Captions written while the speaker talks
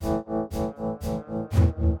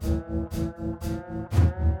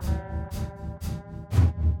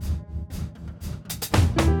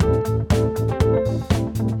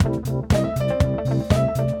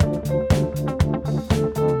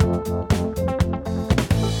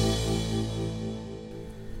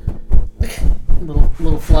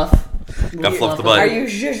Gotta flip the button. Are you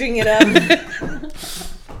zhuzhing it up?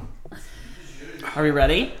 Are we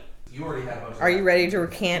ready? You already had a bunch of Are you ready to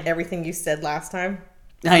recant everything you said last time?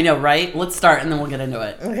 I know, right? Let's start and then we'll get into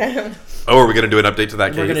it. Okay. Oh, are we going to do an update to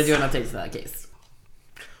that case? We're going to do an update to that case.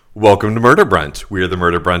 Welcome to Murder Brunch. We're the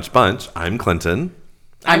Murder Brunch Bunch. I'm Clinton.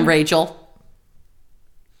 I'm Rachel.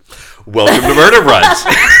 Welcome to Murder Brunch.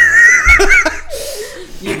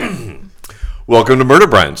 Welcome to Murder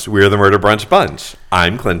Brunch. We're the Murder Brunch Bunch.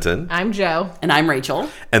 I'm Clinton. I'm Joe. And I'm Rachel.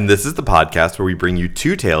 And this is the podcast where we bring you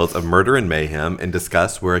two tales of murder and mayhem and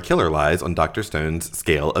discuss where a killer lies on Dr. Stone's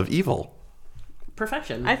scale of evil.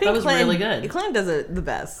 Perfection. I think that was Clinton, really good. Clinton does it the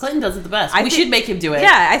best. Clinton does it the best. I We think- should make him do it.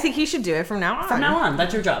 Yeah, I think he should do it from now on. From now on.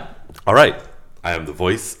 That's your job. All right. I am the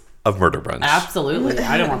voice of Murder Brunch. Absolutely.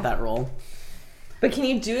 I don't want that role. But can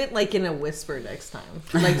you do it like in a whisper next time?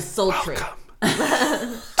 Like sultry. Welcome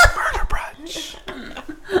to Murder Brunch.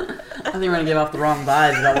 I think we're going to give off the wrong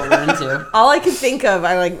vibes about what we're into. All I could think of,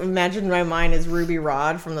 I like imagined in my mind is Ruby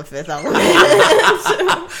Rod from The Fifth Element.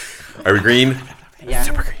 Are we green? Yeah.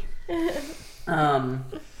 Super green.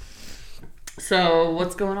 So,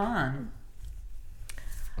 what's going on?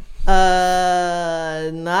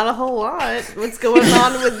 Not a whole lot. What's going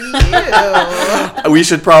on with you? We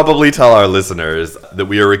should probably tell our listeners that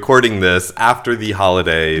we are recording this after the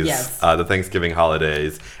holidays, Yes. The Thanksgiving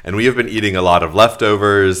holidays, and we have been eating a lot of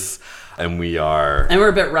leftovers, and we are... And we're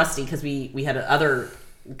a bit rusty because we had other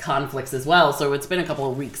conflicts as well, so it's been a couple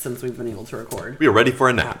of weeks since we've been able to record. We are ready for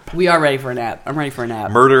a nap. We are ready for a nap. I'm ready for a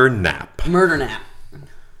nap. Murder nap. Murder nap.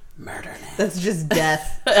 Murder nap. That's just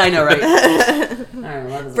death. I know, right? I don't know,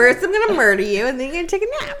 that is First, I'm gonna murder you, and then you're gonna take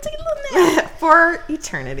a nap. Take a little nap for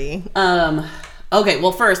eternity. Okay,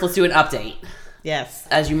 well, first, let's do an update. Yes.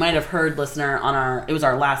 As you might have heard, listener, on it was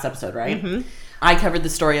our last episode, right? Mm-hmm. I covered the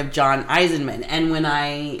story of John Eisenman, and when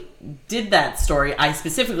I did that story, I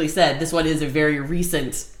specifically said this one is a very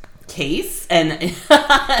recent case, and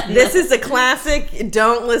This is a classic.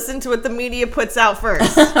 Don't listen to what the media puts out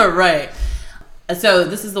first. right. So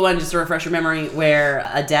this is the one, just to refresh your memory, where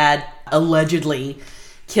a dad allegedly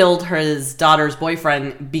killed his daughter's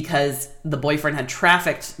boyfriend because the boyfriend had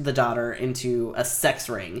trafficked the daughter into a sex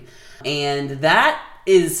ring. And that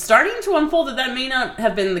is starting to unfold that may not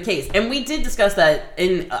have been the case. And we did discuss that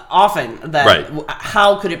often, that Right.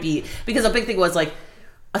 How could it be? Because a big thing was like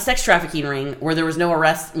a sex trafficking ring where there was no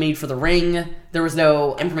arrest made for the ring, there was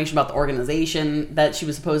no information about the organization that she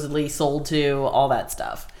was supposedly sold to, all that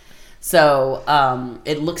stuff. So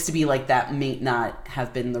it looks to be like that may not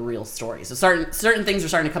have been the real story. So certain things are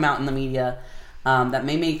starting to come out in the media that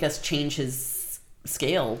may make us change his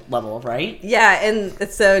scale level, right? Yeah, and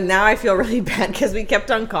so now I feel really bad because we kept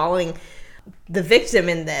on calling the victim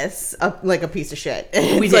in this like a piece of shit. We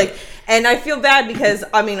It's did. like, and I feel bad because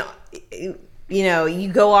I mean, you know,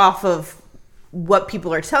 you go off of what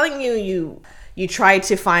people are telling you. You try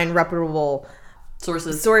to find reputable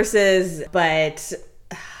sources, but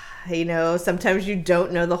you know, sometimes you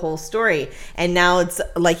don't know the whole story. And now it's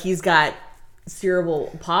like he's got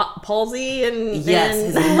cerebral palsy and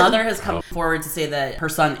Yes, his mother has come forward to say that her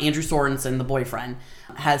son, Andrew Sorensen, the boyfriend,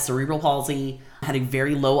 has cerebral palsy, had a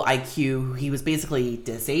very low IQ. He was basically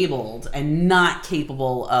disabled and not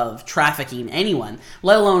capable of trafficking anyone,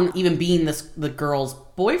 let alone even being the girl's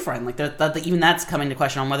boyfriend. Like even that's coming to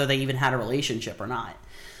question on whether they even had a relationship or not.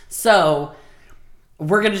 So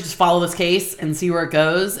we're going to just follow this case and see where it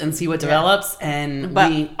goes and see what develops. And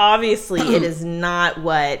but obviously it is not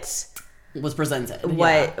what was presented.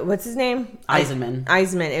 What's his name? Eisenman.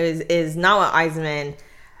 It is not what Eisenman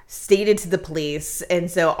stated to the police,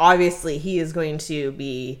 and so obviously he is going to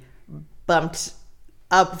be bumped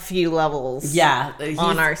up a few levels. Yeah,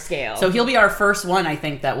 on our scale. So he'll be our first one, I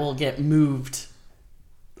think, that will get moved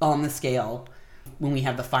on the scale when we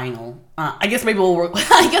have the final. I guess maybe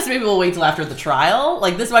we'll wait till after the trial.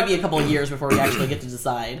 Like this might be a couple of years before we actually get to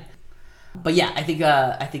decide. But yeah, I think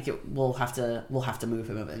we'll have to move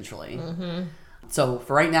him eventually. Mm-hmm. So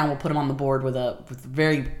for right now, we'll put him on the board with a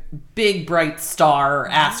very big bright star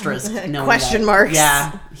asterisk, question marks.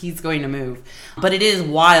 Yeah, he's going to move. But it is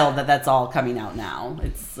wild that that's all coming out now.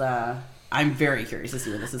 It's I'm very curious to see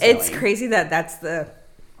where this is going. It's crazy that that's the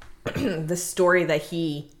the story that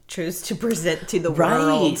he chose to present to the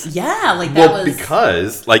world. Yeah, like that Well, was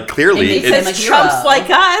because, like, clearly... And they said, Because like, Trump's like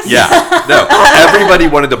us. Yeah, no. Everybody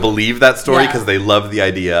wanted to believe that story Yeah. because they love the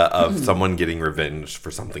idea of someone getting revenge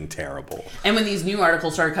for something terrible. And when these new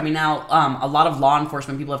articles started coming out, a lot of law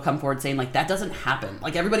enforcement people have come forward saying, like, that doesn't happen.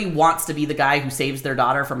 Like, everybody wants to be the guy who saves their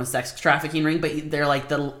daughter from a sex trafficking ring, but they're like,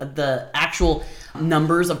 the actual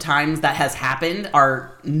numbers of times that has happened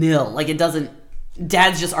are nil. Like, it doesn't...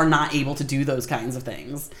 Dads just are not able to do those kinds of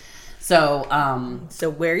things. So, So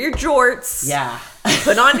wear your jorts. yeah.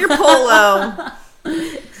 Put on your polo.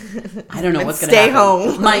 I don't know what's going to stay happen.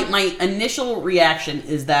 home. My initial reaction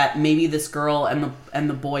is that maybe this girl and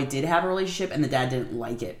the boy did have a relationship, and the dad didn't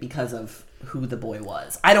like it because of who the boy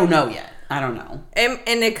was. I don't know yet. I don't know. And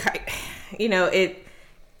it, you know, it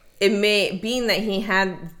may, being that he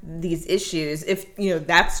had these issues, if, you know,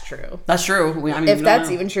 that's true. That's true. I mean, If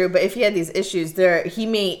that's even true, but if he had these issues, he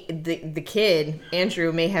may, the kid,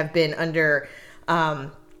 Andrew, may have been under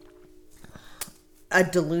a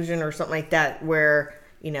delusion or something like that where,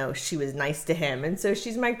 you know, she was nice to him, and so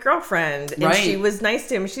she's my girlfriend, and she was nice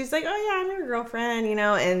to him. She's like, oh yeah, I'm your girlfriend, you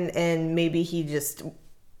know, and maybe he just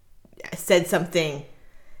said something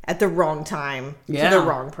at the wrong time to the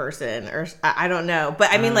wrong person, or I don't know.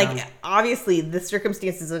 But I mean, like, obviously the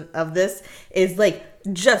circumstances of this is like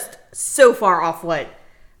just so far off what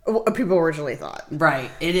people originally thought. Right.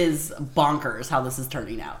 It is bonkers how this is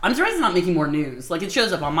turning out. I'm surprised it's not making more news. Like, it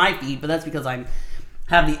shows up on my feed, but that's because I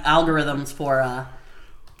have the algorithms for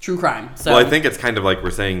true crime. So Well, I think it's kind of like we're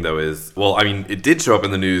saying, though, is, well, I mean, it did show up in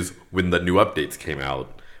the news when the new updates came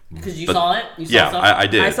out. Because you saw it? You saw Yeah, stuff? I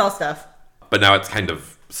did. I saw stuff. But now it's kind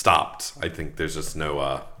of stopped. I think there's just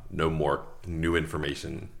no more new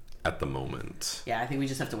information at the moment. Yeah, I think we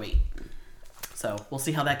just have to wait. So we'll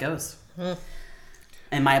see how that goes.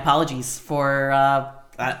 And my apologies for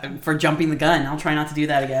jumping the gun. I'll try not to do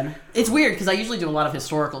that again. It's weird because I usually do a lot of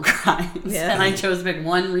historical crimes, and I chose to pick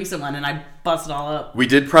one recent one, and I bust it all up. We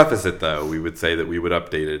did preface it, though. We would say that we would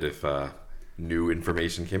update it if new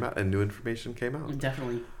information came out, and new information came out.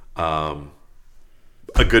 Definitely.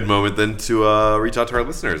 A good moment then to reach out to our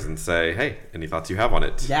listeners and say, hey, any thoughts you have on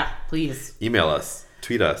it? Yeah, please. Email us,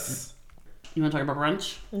 tweet us. You want to talk about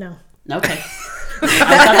brunch? No. Okay. I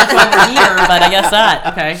thought that's why we're here, but I guess that.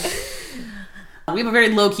 Okay. We have a very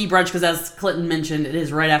low-key brunch because, as Clinton mentioned, it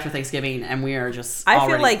is right after Thanksgiving, and we are just I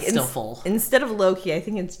feel like still full. Instead of low-key, I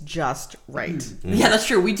think it's just right. Yeah, that's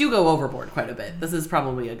true. We do go overboard quite a bit. This is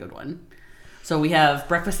probably a good one. So we have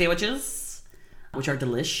breakfast sandwiches, which are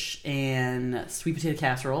delish, and sweet potato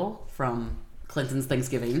casserole from Clinton's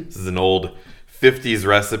Thanksgiving. This is an old 50s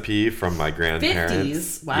recipe from my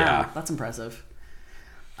grandparents. 50s? Wow, Yeah. that's impressive.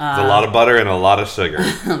 It's a lot of butter and a lot of sugar.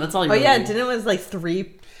 That's all you Oh really yeah, need. didn't it was like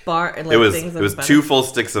 3 bar? Like, It was things it was butter? 2 full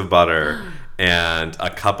sticks of butter and a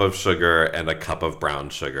cup of sugar and a cup of brown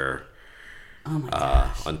sugar. Oh my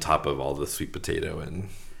gosh. On top of all the sweet potato and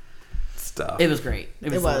stuff. It was great.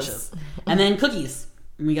 It was delicious. And then cookies.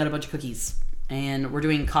 We got a bunch of cookies. And we're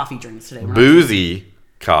doing coffee drinks today. Boozy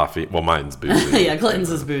coffee. Well, mine's boozy. Yeah, Clinton's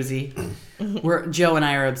is boozy. Joe and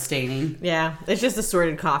I are abstaining. Yeah, it's just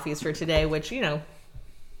assorted coffees for today, which, you know,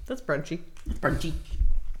 that's brunchy. Brunchy.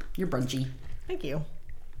 You're brunchy. Thank you.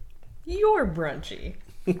 You're brunchy.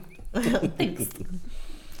 Thanks.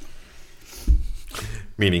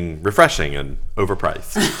 Meaning refreshing and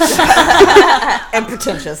overpriced. And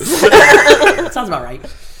pretentious. Sounds about right.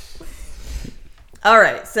 All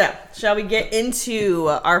right, so shall we get into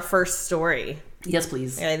our first story? Yes,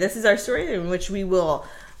 please. Okay, this is our story in which we will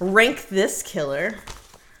rank this killer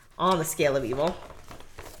on the scale of evil.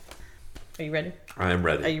 Are you ready? I am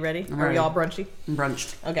ready. Are you ready? I'm Are ready. we all brunchy? I'm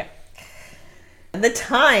brunched. Okay. The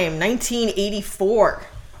time, 1984.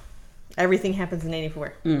 Everything happens in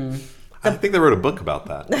 84. I think they wrote a book about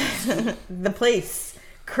that. The place,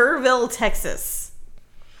 Kerrville, Texas.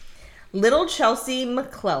 Little Chelsea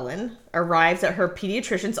McClellan arrives at her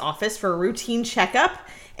pediatrician's office for a routine checkup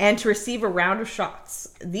and to receive a round of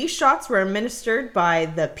shots. These shots were administered by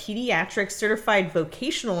the pediatric certified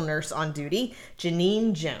vocational nurse on duty,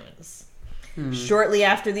 Janine Jones. Shortly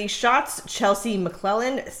after these shots, Chelsea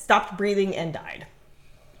McClellan stopped breathing and died.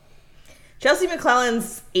 Chelsea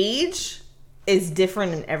McClellan's age is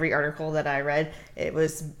different in every article that I read. It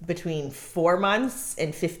was between 4 months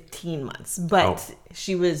and 15 months, but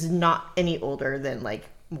she was not any older than like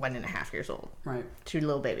 1.5 years old. Right. She was a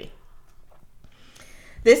little baby.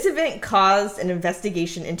 This event caused an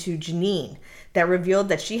investigation into Janine that revealed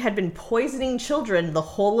that she had been poisoning children the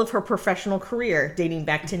whole of her professional career, dating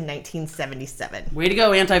back to 1977. Way to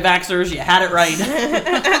go, anti-vaxxers. You had it right.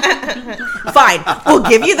 Fine, we'll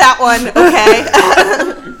give you that one, okay?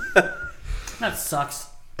 That sucks.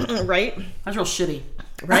 Right? That's real shitty.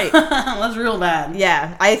 Right. That's real bad.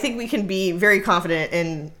 Yeah, I think we can be very confident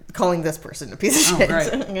in calling this person a piece of shit.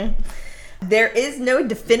 great. Okay. There is no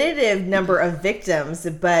definitive number of victims,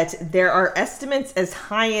 but there are estimates as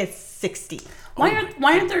high as 60. Why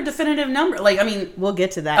aren't there definitive number? Like, I mean, We'll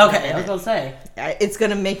get to that. in a okay, I was minute. gonna say. It's going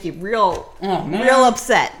to make you real man.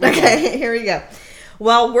 upset. Okay, here we go.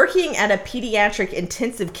 While working at a pediatric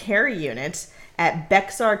intensive care unit at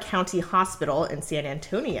Bexar County Hospital in San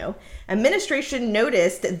Antonio, administration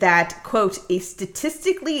noticed that, quote, a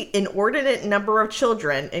statistically inordinate number of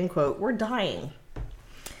children, end quote, were dying.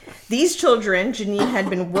 These children Janine had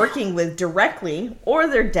been working with directly, or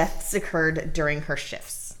their deaths occurred during her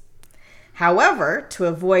shifts. However, to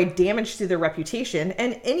avoid damage to their reputation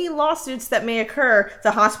and any lawsuits that may occur,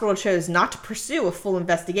 the hospital chose not to pursue a full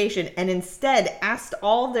investigation and instead asked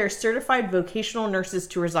all their certified vocational nurses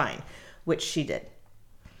to resign, which she did.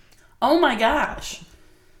 Oh my gosh.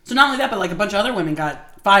 So not only that, but like a bunch of other women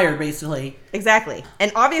got fired, basically. Exactly.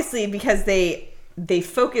 And obviously because they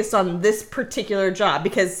focused on this particular job,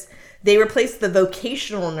 because they replaced the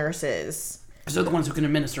vocational nurses. So they're the ones who can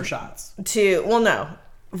administer shots.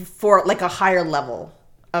 For like a higher level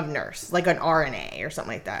of nurse, like an RNA or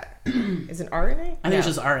something like that. Is it RNA? I think it's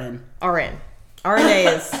just RN. RN.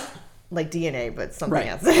 RNA is like DNA, but something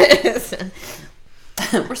else.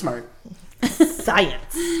 We're smart.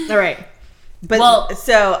 Science. All right. But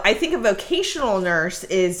so I think a vocational nurse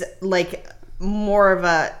is like more of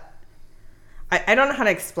a, I don't know how to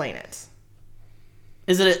explain it.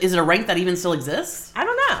 Is it a rank that even still exists? I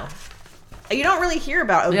don't know. You don't really hear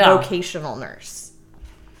about a vocational nurse.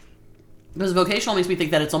 Because vocational makes me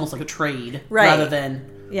think that it's almost like a trade rather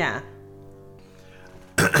than... Yeah.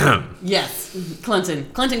 Yes. Clinton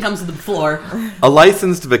comes to the floor. A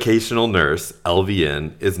licensed vocational nurse,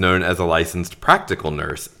 LVN, is known as a licensed practical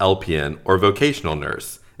nurse, LPN, or vocational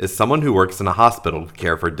nurse, is someone who works in a hospital to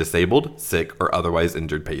care for disabled, sick, or otherwise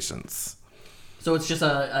injured patients. So it's just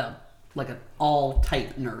an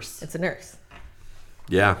all-type nurse. It's a nurse.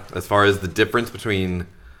 Yeah. As far as the difference between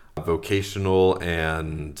vocational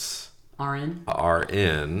and... RN.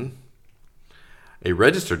 A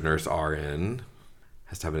registered nurse RN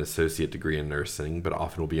has to have an associate degree in nursing, but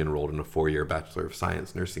often will be enrolled in a 4-year Bachelor of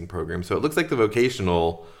Science nursing program. So it looks like the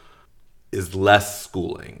vocational is less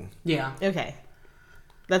schooling. Yeah. Okay.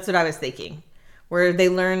 That's what I was thinking. Where they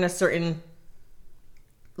learn a certain...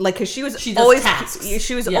 Like, because she was always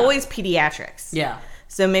pediatrics. Yeah.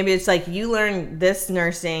 So maybe it's like you learn this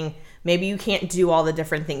nursing... Maybe you can't do all the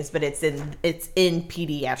different things, but it's in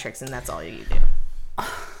pediatrics, and that's all you do.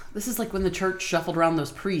 This is like when the church shuffled around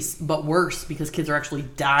those priests, but worse because kids are actually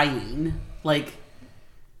dying. Like,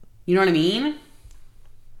 you know what I mean?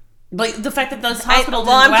 Like the fact that this hospital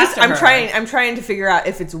I'm trying to figure out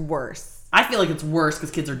if it's worse. I feel like it's worse because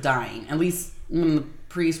kids are dying. At least when the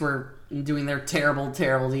priests were doing their terrible,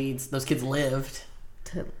 terrible deeds, those kids lived.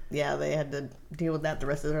 Yeah, they had to deal with that the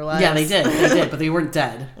rest of their lives. Yeah, they did, but they weren't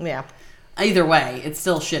dead. Yeah. Either way, it's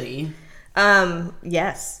still shitty.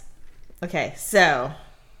 Yes. Okay, so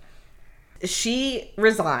she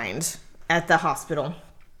resigned at the hospital,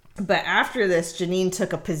 but after this, Janine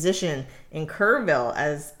took a position in Kerrville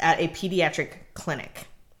at a pediatric clinic.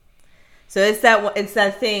 So it's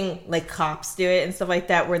that thing like cops do it and stuff like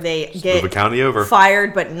that, where they get move a county over.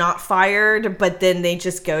 Fired but not fired, but then they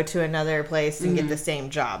just go to another place and get the same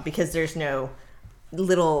job because there's no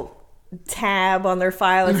little tab on their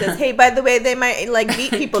file that says, "Hey, by the way, they might like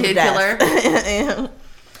beat people to death."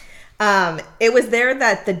 It was there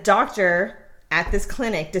that the doctor at this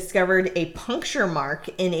clinic discovered a puncture mark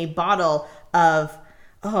in a bottle of.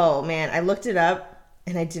 Oh man, I looked it up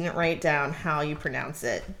and I didn't write down how you pronounce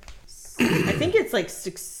it. I think it's like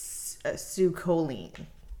sucoline.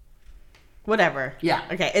 Whatever. Yeah.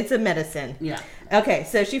 Okay, it's a medicine. Yeah. Okay,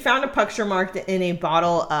 so she found a puncture mark in a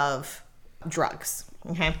bottle of drugs.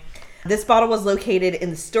 Okay. This bottle was located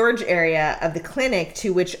in the storage area of the clinic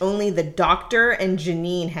to which only the doctor and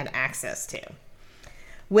Janine had access to.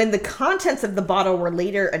 When the contents of the bottle were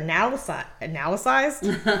later analyzed?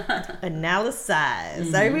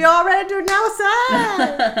 Mm-hmm. Are we all ready to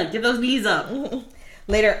analyze? Get those knees up.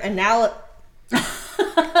 Later,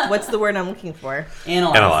 what's the word I'm looking for?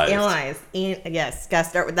 Analyze. Yes, gotta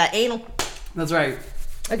start with that anal. That's right.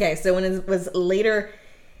 Okay, so when it was later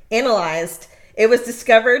analyzed, it was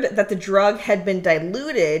discovered that the drug had been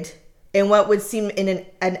diluted in what would seem in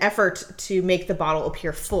an effort to make the bottle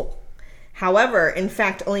appear full. However, in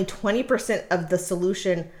fact, only 20% of the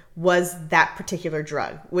solution was that particular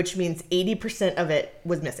drug, which means 80% of it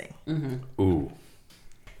was missing. Mm-hmm. Ooh.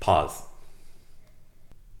 Pause.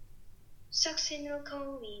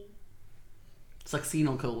 Succinylcholine.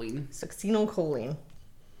 Succinylcholine. Succinylcholine.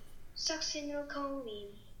 Succinylcholine.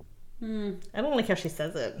 I don't like how she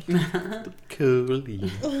says it.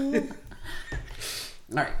 Choline.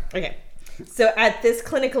 All right. Okay. So at this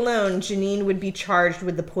clinic alone, Janine would be charged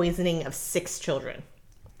with the poisoning of 6 children.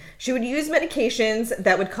 She would use medications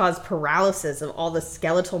that would cause paralysis of all the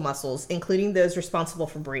skeletal muscles, including those responsible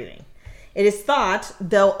for breathing. It is thought,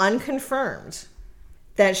 though unconfirmed,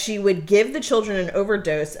 that she would give the children an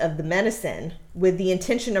overdose of the medicine with the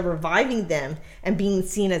intention of reviving them and being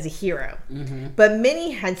seen as a hero. But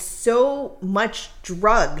many had so much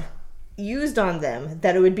drug used on them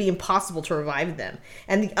that it would be impossible to revive them,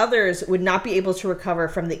 and the others would not be able to recover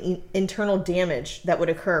from the internal damage that would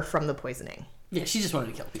occur from the poisoning. Yeah, she just wanted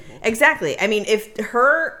to kill people. Exactly. I mean, if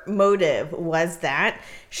her motive was that,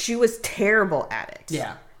 she was terrible at it.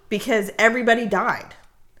 Yeah. Because everybody died.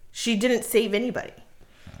 She didn't save anybody.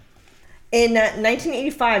 In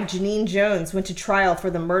 1985, Janine Jones went to trial for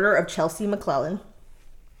the murder of Chelsea McClellan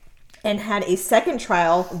and had a second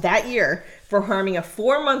trial that year for harming a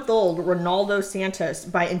 4-month-old Ronaldo Santos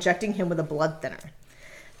by injecting him with a blood thinner.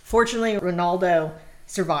 Fortunately, Ronaldo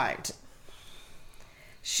survived.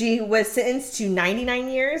 She was sentenced to 99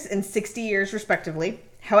 years and 60 years, respectively.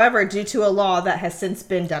 However, due to a law that has since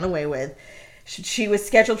been done away with, she was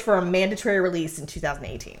scheduled for a mandatory release in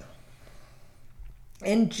 2018.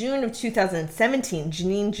 In June of 2017,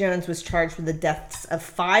 Janine Jones was charged with the deaths of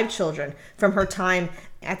 5 children from her time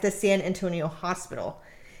at the San Antonio hospital.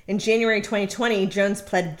 In January 2020, Jones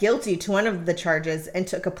pled guilty to one of the charges and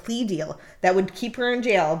took a plea deal that would keep her in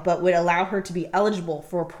jail but would allow her to be eligible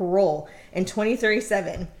for parole in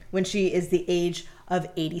 2037 when she is the age of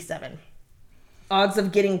 87. Odds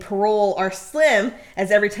of getting parole are slim, as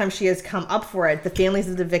every time she has come up for it, the families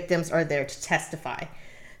of the victims are there to testify.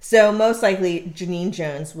 So most likely, Janine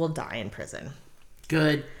Jones will die in prison.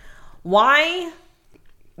 Good. Why?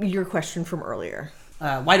 Your question from earlier.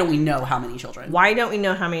 Why don't we know how many children? Why don't we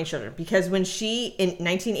know how many children? Because when she, in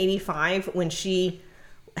 1985, when she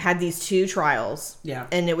had these 2 trials, Yeah.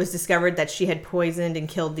 and it was discovered that she had poisoned and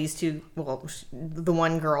killed these 2, well, the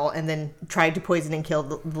one girl, and then tried to poison and kill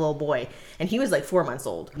the little boy, and he was like 4 months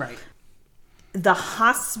old. Right. The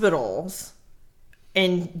hospitals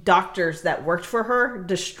and doctors that worked for her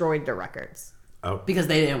destroyed the records. Oh. Because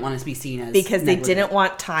they didn't want to be seen as Because they negligent. didn't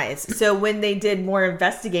want ties. So when they did more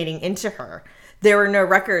investigating into her, there were no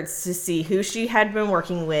records to see who she had been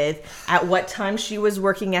working with, at what time she was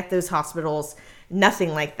working at those hospitals,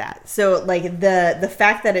 nothing like that. So like the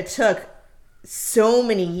fact that it took so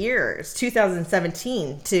many years,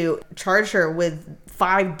 2017, to charge her with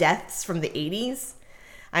 5 deaths from the 80s,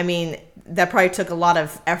 I mean, that probably took a lot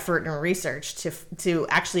of effort and research to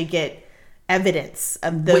actually get evidence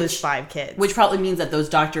of those 5 kids. Which probably means that those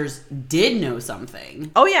doctors did know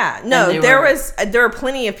something. Oh yeah, no, And they there were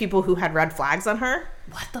plenty of people who had red flags on her.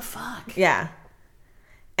 What the fuck? Yeah,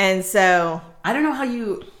 and so I don't know how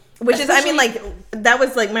you... which is, I mean, especially- like that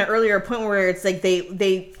was like my earlier point where it's like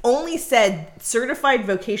they only said certified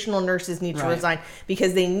vocational nurses need to Right. resign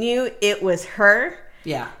because they knew it was her.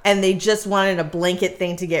 Yeah. And they just wanted a blanket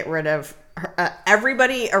thing to get rid of her,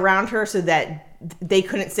 everybody around her so that they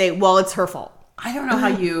couldn't say, well, it's her fault. I don't know how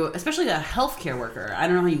you, especially a healthcare worker, I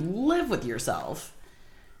don't know how you live with yourself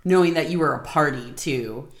knowing that you were a party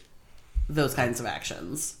to those kinds of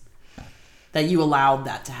actions. That you allowed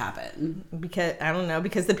that to happen. Because, I don't know,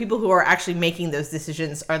 because the people who are actually making those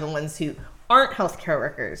decisions are the ones who aren't healthcare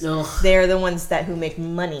workers. Ugh. They're the ones who make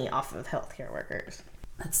money off of healthcare workers.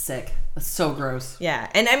 That's sick. That's so gross. Yeah,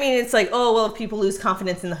 and I mean, it's like, oh well, if people lose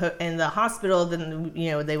confidence in the hospital, then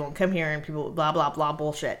they won't come here, and people blah blah blah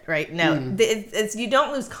bullshit, right? No, it's you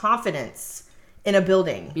don't lose confidence in a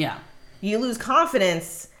building. Yeah. You lose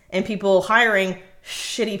confidence in people hiring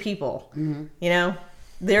shitty people. Mm-hmm.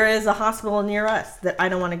 There is a hospital near us that I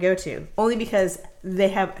don't want to go to only because they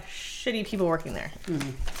have shitty people working there.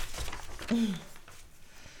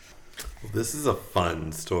 This is a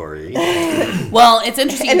fun story. Well, it's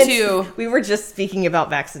interesting too We were just speaking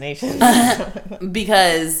about vaccinations.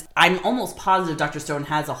 because I'm almost positive Dr. Stone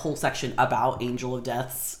has a whole section about Angel of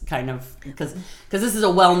Deaths, kind of, because this is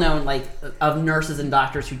a well-known, like, of nurses and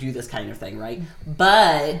doctors who do this kind of thing, right?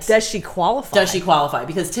 But Does she qualify?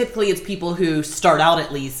 Because typically it's people who start out,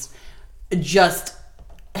 at least, just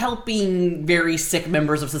helping very sick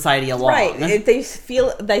members of society along. Right. They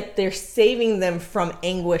feel like they're saving them from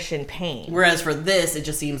anguish and pain. Whereas for this, it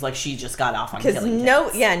just seems like she just got off on Because killing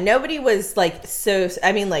kids. nobody was like so.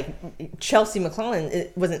 I mean, like Chelsea McClellan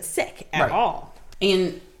wasn't sick at Right. all.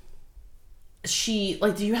 And she,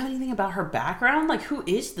 like, do you have anything about her background? Like, who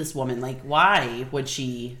is this woman? Like, why would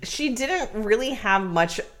she... She didn't really have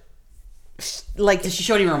much. Like, Did she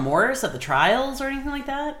show any remorse at the trials or anything like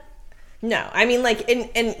that? no, I mean, like,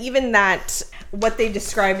 and even that, what they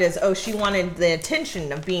described as, oh, she wanted the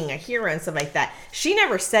attention of being a hero and stuff like that. She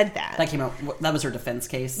never said that. That came out, that was her defense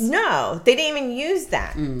case. No, they didn't even use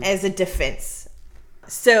that as a defense.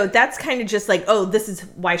 So that's kind of just like, oh, this is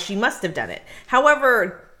why she must have done it.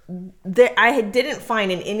 However, I didn't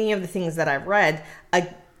find in any of the things that I've read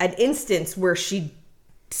an instance where she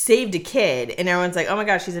saved a kid, and everyone's like, oh my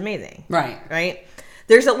gosh, she's amazing. Right.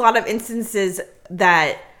 There's a lot of instances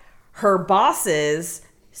that her bosses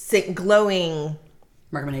sent glowing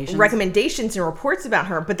recommendations and reports about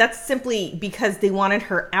her, but that's simply because they wanted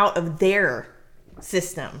her out of their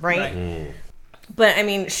system, right? But I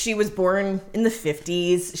mean, she was born in the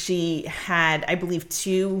 50s. She had, I believe,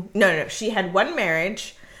 she had one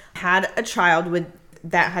marriage, had a child with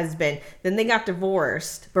that husband, then they got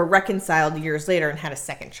divorced but reconciled years later and had a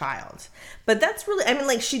second child. But that's really, I mean,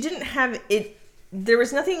 like, she didn't have it, there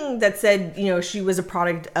was nothing that said, she was a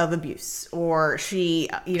product of abuse, or she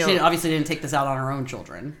obviously didn't take this out on her own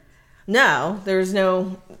children. No, there's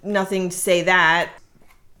nothing to say that.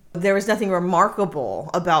 There was nothing remarkable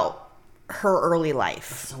about her early life.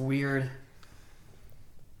 That's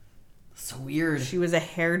so weird. She was a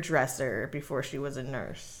hairdresser before she was a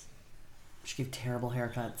nurse. She gave terrible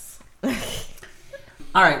haircuts.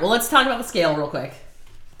 All right, well, let's talk about the scale real quick.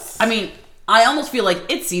 I mean, I almost feel like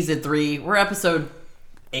it's season 3. We're episode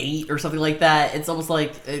 8 or something like that. It's almost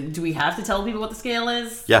like, do we have to tell people what the scale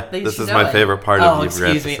is? Yeah, this is my favorite part of the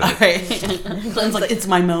excuse me. All right. Glenn's like, it's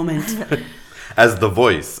my moment. As the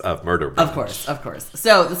voice of Murder Bunch. Of course.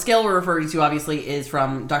 So the scale we're referring to, obviously, is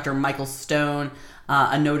from Dr. Michael Stone,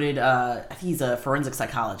 a noted, I think he's a forensic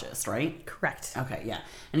psychologist, right? Correct. Okay, yeah.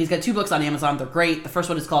 And he's got 2 books on Amazon. They're great. The first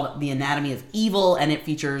one is called The Anatomy of Evil, and it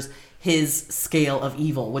features his scale of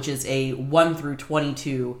evil, which is a 1 through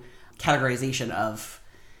 22 categorization of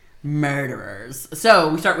murderers. So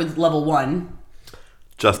we start with level 1.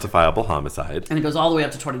 Justifiable homicide. And it goes all the way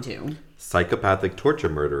up to 22. Psychopathic torture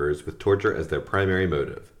murderers with torture as their primary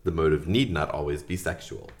motive. The motive need not always be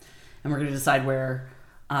sexual. And we're going to decide where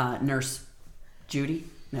Nurse Judy?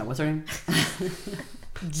 No, what's her name?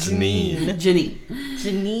 Janine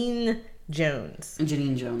Jones. And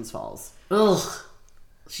Janine Jones falls. Ugh.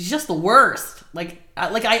 She's just the worst. Like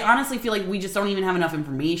I honestly feel like we just don't even have enough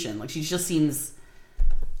information. Like, she just seems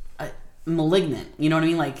malignant. You know what I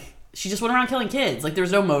mean? Like, she just went around killing kids. Like,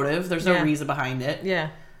 there's no motive. There's no reason behind it.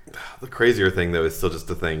 Yeah. The crazier thing, though, is still just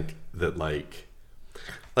to think that, like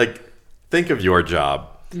think of your job,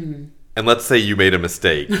 and let's say you made a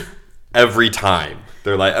mistake every time.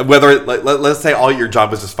 They're like, let's say all your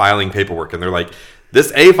job was just filing paperwork, and they're like,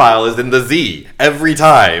 this A file is in the Z every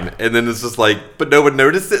time, and then it's just like, but no one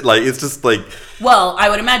noticed it. Like, it's just like, well, I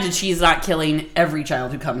would imagine she's not killing every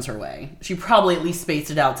child who comes her way. She probably at least spaced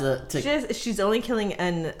it out to she's only killing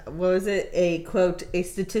a quote, a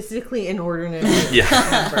statistically inordinate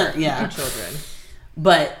number of children.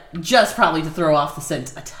 But just probably to throw off the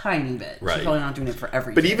scent a tiny bit. Right. She's probably not doing it for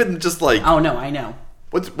every but kid. even just like, oh no, I know.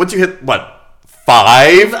 Once you hit 5 kids,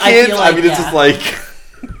 I mean, it's just like.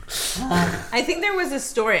 I think there was a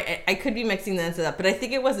story, I could be mixing this up, but I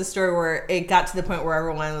think it was a story where it got to the point where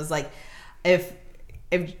everyone was like, if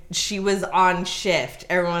she was on shift,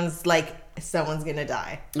 everyone's like, someone's gonna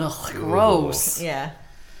die. Ugh, gross. Yeah.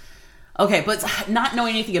 Okay, but not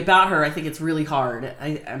knowing anything about her, I think it's really hard.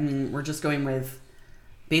 I mean, we're just going with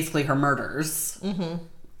basically her murders. Mm-hmm.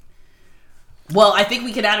 Well, I think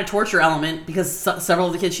we could add a torture element because several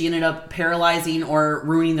of the kids she ended up paralyzing or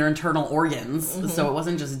ruining their internal organs. Mm-hmm. So it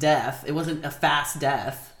wasn't just death. It wasn't a fast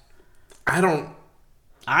death. I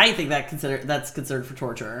think that's considered for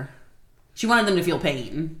torture. She wanted them to feel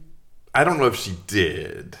pain. I don't know if she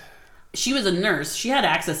did. She was a nurse. She had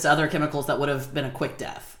access to other chemicals that would have been a quick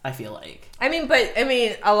death, I feel like. I mean,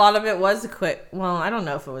 a lot of it was I don't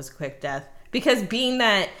know if it was a quick death. Because being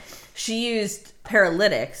that she used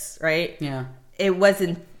paralytics, right? Yeah. They would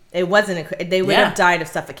have died of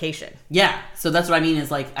suffocation. Yeah. So that's what I mean is,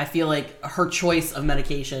 like, I feel like her choice of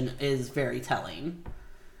medication is very telling.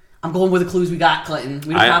 I'm going with the clues we got, Clinton.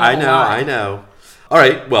 We don't have a whole lot. I know. All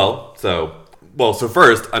right. So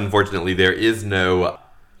first, unfortunately, there is no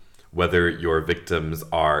whether your victims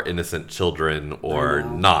are innocent children or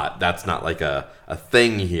not. That's not like a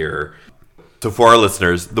thing here. So for our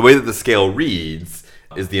listeners, the way that the scale reads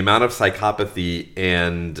is the amount of psychopathy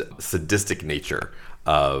and sadistic nature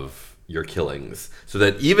of your killings. So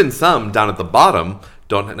that even some down at the bottom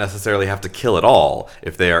don't necessarily have to kill at all.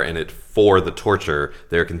 If they are in it for the torture,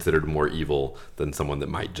 they're considered more evil than someone that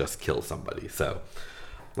might just kill somebody. So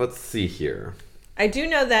let's see here. I do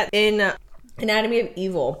know that in Anatomy of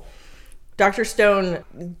Evil, Dr. Stone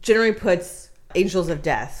generally puts Angels of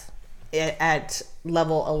Death at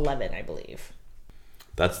level 11, I believe.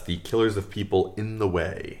 That's the killers of people in the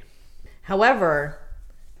way. However,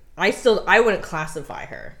 I wouldn't classify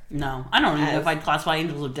her. No, I don't know if I'd classify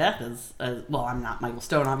Angels of Death as well, I'm not Michael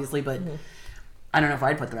Stone, obviously, but I don't know if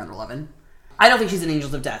I'd put them at 11. I don't think she's an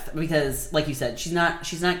Angels of Death because, like you said, she's not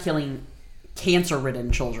killing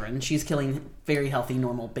cancer-ridden children. She's killing very healthy,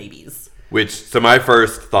 normal babies. So my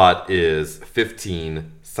first thought is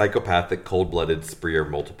 15 psychopathic, cold-blooded spree of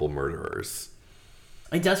multiple murderers.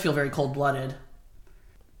 It does feel very cold-blooded.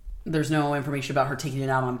 There's no information about her taking it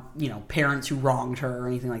out on, parents who wronged her or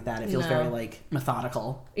anything like that. It feels very, like,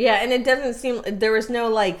 methodical. Yeah, and it doesn't seem... There was no,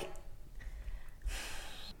 like...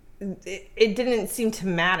 It didn't seem to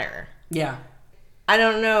matter. Yeah. I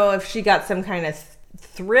don't know if she got some kind of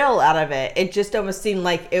thrill out of it. It just almost seemed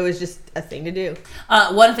like it was just a thing to do.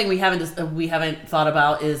 One thing we haven't thought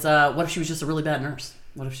about is what if she was just a really bad nurse?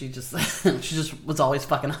 What if she just was always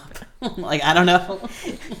fucking up? Like, I don't know.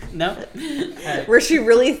 No. Where she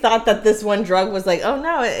really thought that this one drug was like, oh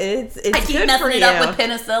no, it's I keep good messing for it you. up with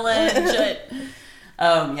penicillin and shit.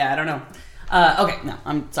 Yeah, I don't know. Okay, no,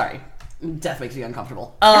 I'm sorry. Death makes me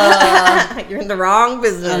uncomfortable. You're in the wrong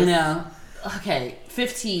business. I know. Okay,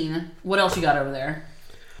 15. What else you got over there?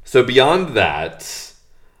 So beyond that,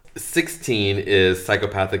 16 is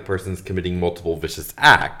psychopathic persons committing multiple vicious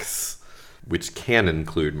acts, which can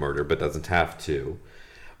include murder but doesn't have to.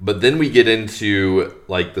 But then we get into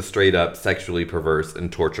like the straight up sexually perverse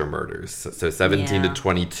and torture murders. So 17 to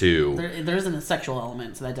 22. There isn't a sexual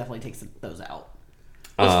element, so that definitely takes those out.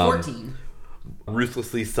 What's 14?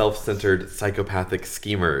 Ruthlessly self-centered psychopathic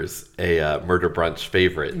schemers, a murder brunch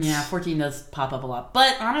favorite. Yeah, 14 does pop up a lot.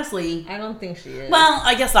 But honestly... I don't think she is. Well,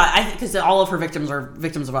 I guess not. I think because all of her victims are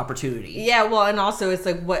victims of opportunity. Yeah, well, and also it's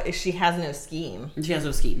like, what? She has no scheme. She has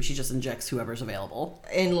no scheme. She just injects whoever's available.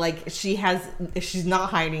 And like, she's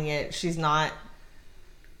not hiding it. She's not...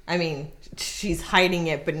 I mean, she's hiding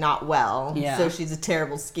it, but not well. Yeah. So she's a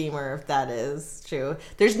terrible schemer, if that is true.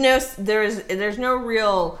 There's no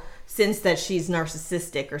real... sense that she's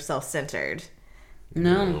narcissistic or self-centered.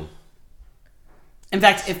 No. In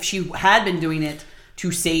fact, if she had been doing it to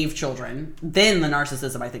save children, then the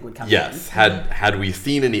narcissism, I think, would come in. Yes. Had we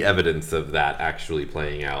seen any evidence of that actually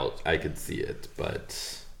playing out, I could see it,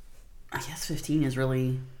 but... I guess 15 is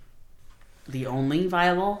really the only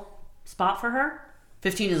viable spot for her.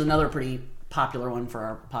 15 is another pretty popular one for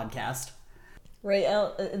our podcast. Right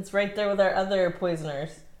out, it's right there with our other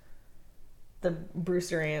poisoners. The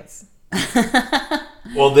Brewster ants.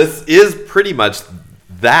 Well, this is pretty much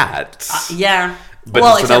that. Yeah.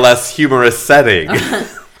 But it's in a less humorous setting.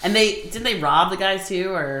 And didn't they rob the guys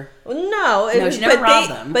too, or no? She never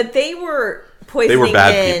robbed them. But they were poisoning. They were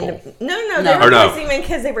bad people. No, they were poisoning men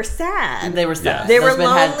because they were sad. They were sad. Yeah. They were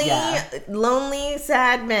lonely,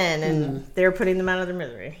 sad men, and they were putting them out of their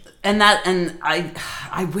misery. And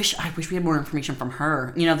I wish we had more information from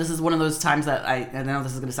her. This is one of those times that I know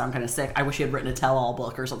this is going to sound kind of sick. I wish she had written a tell-all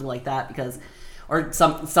book or something like that, or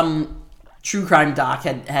some true crime doc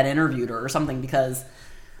had interviewed her or something, because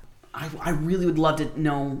I really would love to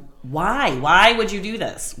know why. Why would you do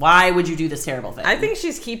this? Why would you do this terrible thing? I think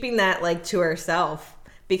she's keeping that like to herself,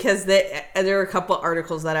 because there are a couple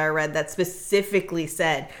articles that I read that specifically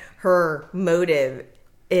said her motive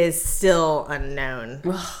is still unknown.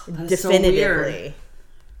 That is definitively. So weird.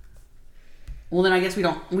 Well, then I guess we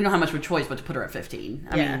don't have much of a choice but to put her at 15.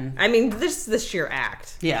 I mean, this is the sheer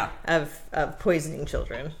act. Yeah. Of poisoning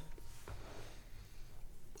children.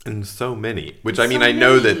 And so many. Which, I mean, I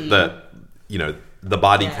know that the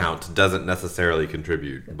body count doesn't necessarily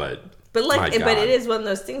contribute, but but it is one of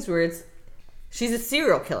those things where she's a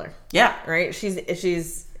serial killer. Yeah. Right? She's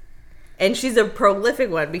a prolific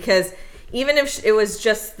one, because even if it was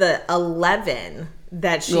just the 11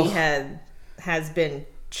 that she has been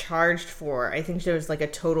charged for, I think there was like a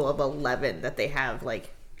total of 11 that they have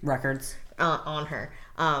like records on her.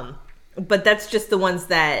 But that's just the ones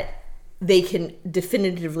that they can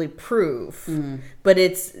definitively prove. But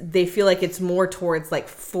they feel like it's more towards like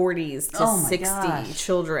 40s to 60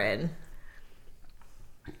 children.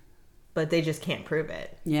 But they just can't prove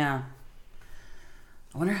it. Yeah.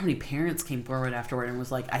 I wonder how many parents came forward afterward and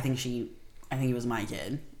was like, I think it was my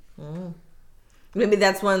kid. Maybe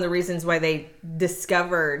that's one of the reasons why they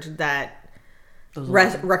discovered that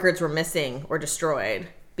records were missing or destroyed,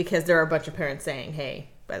 because there are a bunch of parents saying, hey,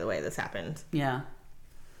 by the way, this happened. Yeah.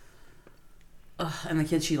 Ugh, and the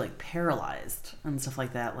kid, she like paralyzed and stuff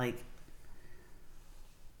like that. Like,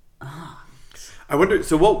 I wonder,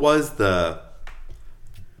 so what was the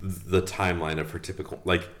timeline of her typical,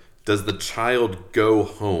 like, does the child go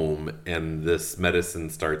home and this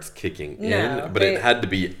medicine starts kicking in? But it had to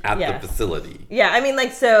be at the facility. Yeah, I mean,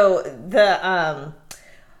 like, so the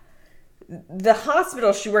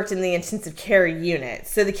hospital, she worked in the intensive care unit.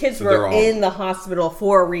 So the kids were in the hospital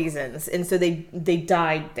for reasons. And so they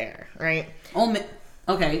died there, right? Oh,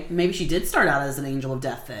 okay. Maybe she did start out as an angel of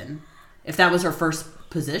death then. If that was her first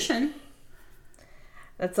position.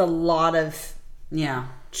 That's a lot of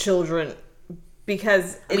children.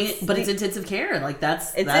 Because but it's intensive care. Like that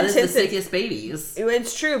is intensive. The sickest babies.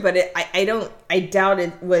 It's true, but I doubt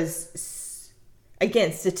it was,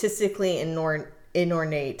 again, statistically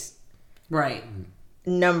inornate right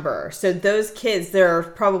number. So those kids, there are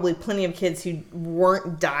probably plenty of kids who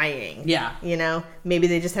weren't dying. Yeah, maybe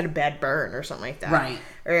they just had a bad burn or something like that. Right.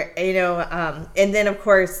 Or and then of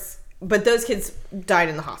course, but those kids died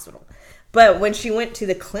in the hospital. But when she went to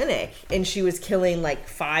the clinic and she was killing like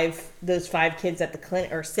those five kids at the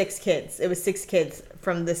clinic, or 6 kids, it was 6 kids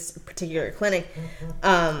from this particular clinic.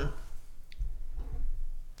 I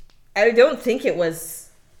don't think it was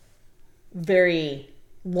very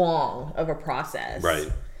long of a process. Right.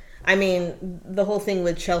 I mean, the whole thing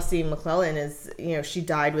with Chelsea McClellan is, she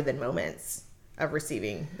died within moments of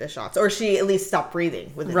receiving the shots, or she at least stopped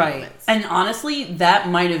breathing within moments. And honestly, that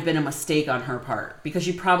might have been a mistake on her part, because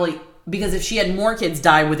because if she had more kids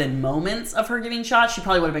die within moments of her getting shot, she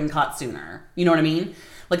probably would have been caught sooner. You know what I mean?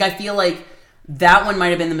 Like, I feel like that one might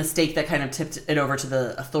have been the mistake that kind of tipped it over to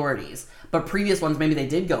the authorities. But previous ones, maybe they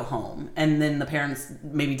did go home, and then the parents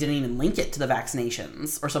maybe didn't even link it to the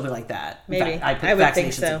vaccinations or something like that. Maybe. In fact, I put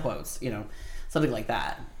vaccinations in quotes, something like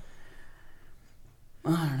that. I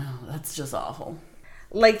don't know. That's just awful.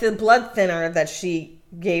 Like the blood thinner that she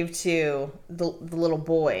gave to the little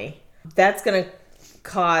boy, that's going to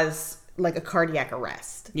cause like a cardiac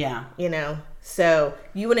arrest. Yeah. So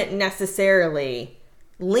you wouldn't necessarily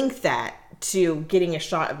link that to getting a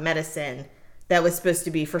shot of medicine that was supposed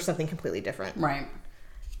to be for something completely different. Right.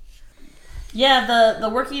 Yeah, the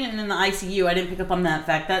working in the ICU, I didn't pick up on that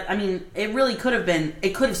fact. That, I mean, it really could have been,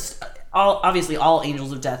 obviously all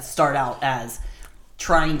angels of death start out as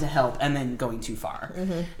trying to help and then going too far.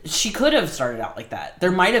 Mm-hmm. She could have started out like that. It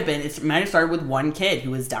might have started with one kid who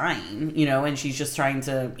was dying, and she's just trying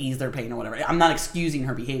to ease their pain or whatever. I'm not excusing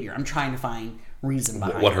her behavior. I'm trying to find reason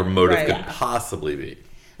behind what her motive Right. could possibly be.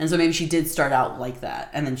 And so maybe she did start out like that,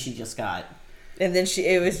 and then she just got... And then she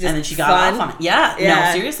got off on it. Yeah,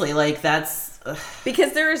 no, seriously, like that's...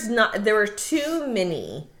 Because there were too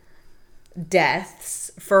many deaths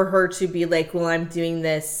for her to be like, well, I'm doing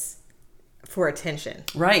this for attention.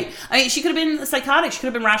 Right. I mean, she could have been psychotic. She could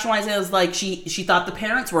have been rationalizing it as like she thought the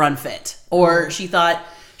parents were unfit, or she thought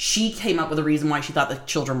she came up with a reason why she thought the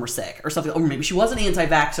children were sick or something. Or maybe she was an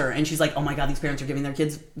anti-vaxxer and she's like, oh my God, these parents are giving their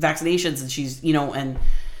kids vaccinations, and she's, and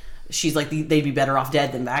she's like, they'd be better off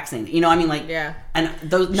dead than vaccinated. I mean, like, yeah. And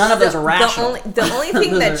none of those are rational. The only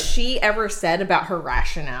thing that she ever said about her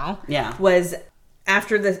rationale was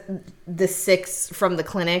after the 6 from the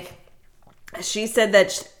clinic, she said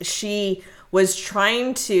that she was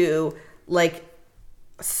trying to like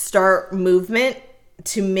start movement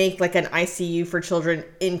to make like an ICU for children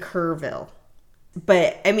in Kerrville.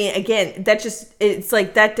 But I mean, again, it's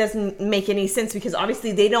like that doesn't make any sense, because obviously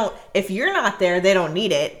if you're not there, they don't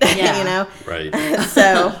need it. Yeah. Right.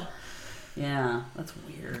 So yeah, that's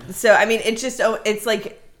weird. So I mean, it's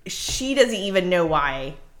like she doesn't even know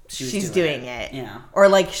why she's doing it. Yeah. Or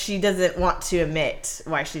like she doesn't want to admit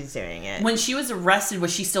why she's doing it. When she was arrested,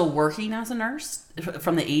 was she still working as a nurse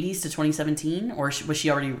from the 80s to 2017? Or was she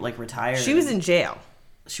already like retired? She was in jail.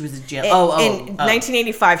 She was in jail. In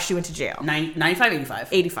 1985, she went to jail. 95, 85?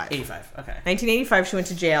 85. 85, okay. 1985, she went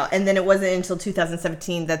to jail. And then it wasn't until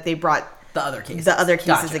 2017 that they brought the other cases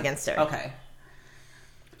gotcha. Against her. Okay.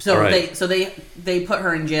 So right. they put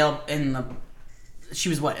her in jail she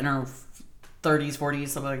was what, in her 30s, 40s,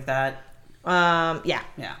 something like that? Yeah.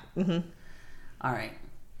 Yeah. Mm-hmm. All right.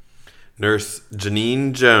 Nurse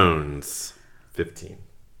Janine Jones, 15.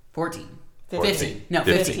 14. 15. No,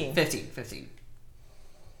 15. 15.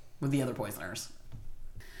 With the other poisoners.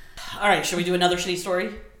 All right, should we do another shitty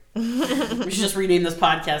story? We should just rename this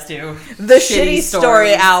podcast to The Shitty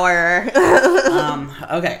Story Hour.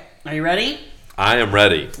 Okay, are you ready? I am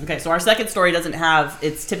ready. Okay, so our second story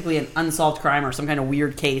it's typically an unsolved crime or some kind of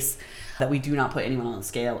weird case that we do not put anyone on the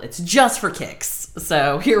scale. It's just for kicks.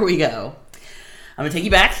 So here we go. I'm going to take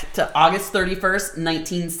you back to August 31st,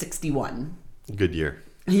 1961. Good year.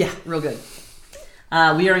 Yeah, real good.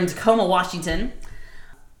 We are in Tacoma, Washington.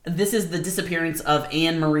 This is the disappearance of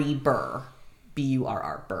Anne Marie Burr.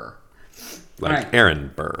 B-U-R-R, Burr. Like right.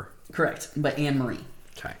 Aaron Burr. Correct, but Anne Marie.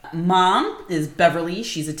 Okay. Mom is Beverly.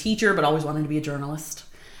 She's a teacher, but always wanted to be a journalist.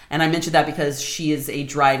 And I mentioned that because she is a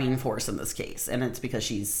driving force in this case, and it's because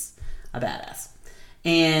she's a badass.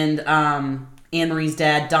 And Anne Marie's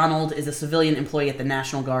dad, Donald, is a civilian employee at the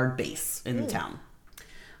National Guard base in the town.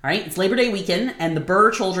 All right, it's Labor Day weekend, and the Burr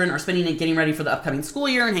children are spending it getting ready for the upcoming school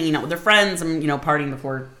year and hanging out with their friends and, partying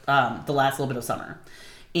before the last little bit of summer.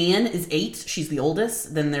 Anne is 8. She's the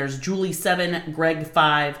oldest. Then there's Julie 7, Greg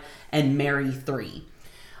 5, and Mary 3.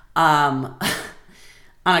 On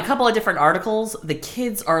a couple of different articles, the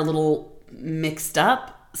kids are a little mixed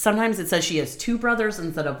up. Sometimes it says she has 2 brothers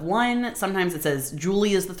instead of 1. Sometimes it says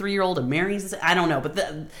Julie is the 3-year-old and Mary's. I don't know,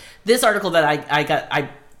 but this article that I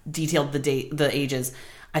detailed the ages,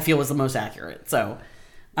 I feel was the most accurate. So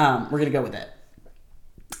we're gonna go with it.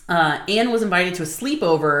 Anne was invited to a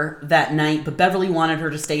sleepover that night, but Beverly wanted her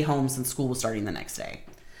to stay home since school was starting the next day.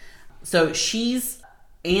 So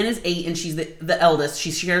Anne is 8 and she's the eldest.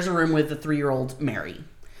 She shares a room with the 3-year-old Mary.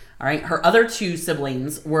 All right. Her other 2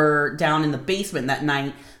 siblings were down in the basement that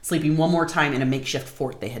night, sleeping one more time in a makeshift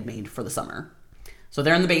fort they had made for the summer. So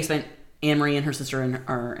they're in the basement. Anne-Marie and her sister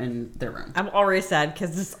are in their room. I'm already sad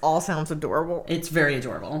because this all sounds adorable. It's very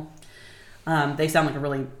adorable. They sound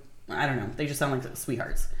like I don't know. They just sound like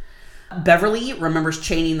sweethearts. Beverly remembers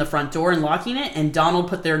chaining the front door and locking it, and Donald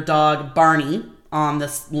put their dog, Barney, on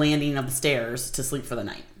the landing of the stairs to sleep for the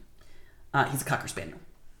night. He's a Cocker Spaniel.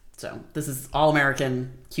 So this is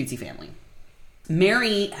all-American cutesy family.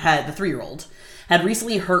 Mary, the 3-year-old, had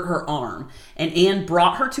recently hurt her arm, and Anne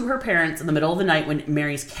brought her to her parents in the middle of the night when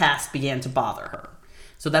Mary's cast began to bother her.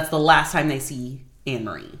 So that's the last time they see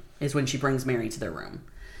Anne-Marie, is when she brings Mary to their room.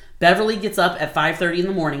 Beverly gets up at 5:30 in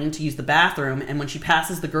the morning to use the bathroom, and when she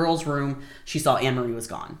passes the girls' room, she saw Anne-Marie was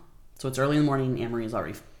gone. So it's early in the morning, Anne-Marie is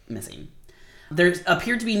already missing. There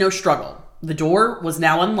appeared to be no struggle. The door was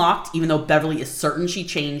now unlocked, even though Beverly is certain she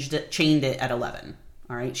chained it at 11.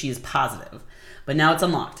 All right, she is positive. But now it's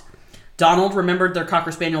unlocked. Donald remembered their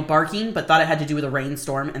Cocker Spaniel barking, but thought it had to do with a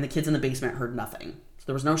rainstorm, and the kids in the basement heard nothing. So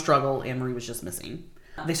there was no struggle. Anne-Marie was just missing.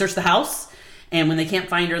 They search the house, and when they can't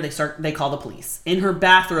find her, they call the police. In her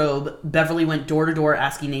bathrobe, Beverly went door to door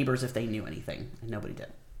asking neighbors if they knew anything, and nobody did.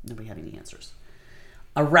 Nobody had any answers.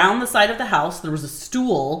 Around the side of the house, there was a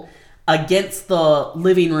stool against the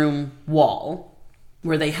living room wall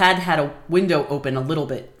where they had a window open a little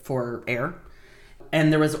bit for air.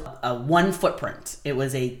 And there was one footprint. It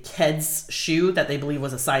was a kid's shoe that they believe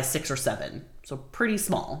was a size 6 or 7. So pretty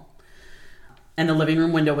small. And the living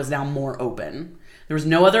room window was now more open. There was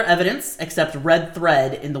no other evidence except red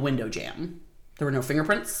thread in the window jamb. There were no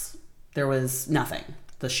fingerprints. There was nothing.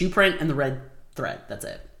 The shoe print and the red thread. That's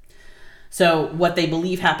it. So what they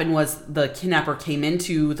believe happened was the kidnapper came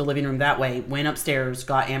into the living room that way, went upstairs,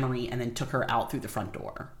 got Anne-Marie, and then took her out through the front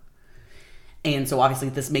door. And so obviously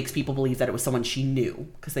this makes people believe that it was someone she knew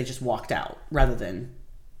because they just walked out rather than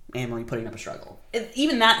Anne-Marie putting up a struggle.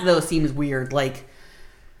 Even that, though, seems weird. Like,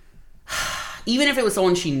 even if it was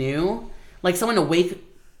someone she knew, like someone to wake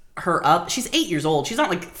her up. She's 8 years old. She's not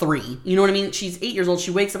like 3. You know what I mean? She's 8 years old.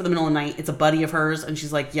 She wakes up in the middle of the night. It's a buddy of hers. And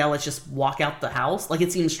she's like, yeah, let's just walk out the house. Like,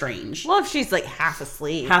 it seems strange. Well, if she's like half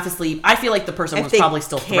asleep. I feel like the person was probably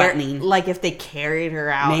still threatening. Like if they carried her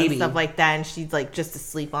out Maybe. and stuff like that. And she's like just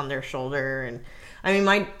asleep on their shoulder. And I mean,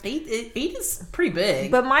 my 8 is pretty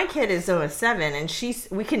big. But my kid is 7, and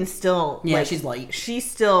we can still she's light.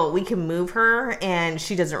 We can move her, and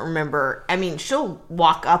she doesn't remember. I mean, she'll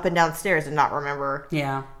walk up and downstairs and not remember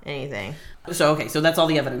anything. So that's all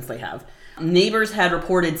the evidence they have. Neighbors had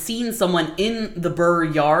reported seeing someone in the Burr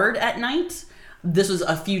yard at night. This was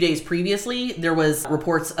a few days previously. There was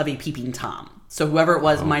reports of a peeping Tom. So whoever it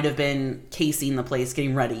was might have been casing the place,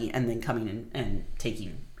 getting ready, and then coming in and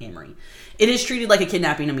taking Anne-Marie. It is treated like a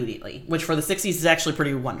kidnapping immediately, which for the 60s is actually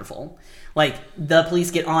pretty wonderful. Like, the police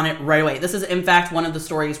get on it right away. This is, in fact, one of the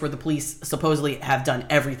stories where the police supposedly have done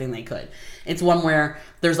everything they could. It's one where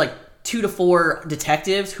there's like 2 to 4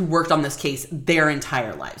 detectives who worked on this case their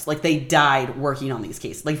entire lives. Like, they died working on these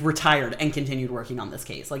cases. Like, retired and continued working on this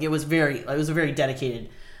case. Like, it was a very dedicated,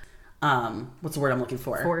 what's the word I'm looking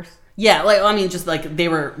for? Force. Yeah, like, I mean, just like, they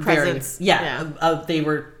were Presence. they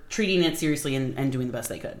were treating it seriously and doing the best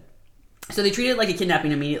they could. So they treated it like a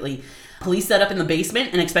kidnapping immediately. Police set up in the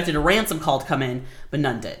basement and expected a ransom call to come in, but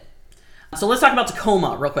none did. So let's talk about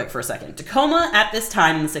Tacoma real quick for a second. Tacoma, at this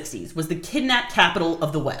time in the 60s, was the kidnap capital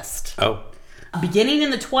of the West. Oh. Beginning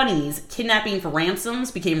in the 20s, kidnapping for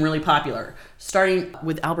ransoms became really popular, starting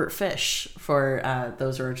with Albert Fish. For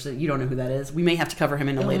those who are interested, you don't know who that is. We may have to cover him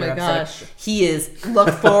in a later episode. He is... Look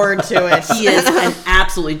forward to it. He is an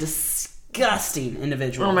absolutely disgusting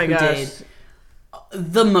individual. Oh my gosh. Did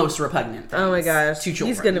the most repugnant things. Oh my gosh. To children.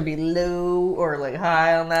 He's gonna be low or like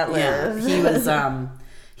high on that list. Yeah, he was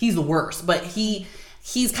he's the worst, but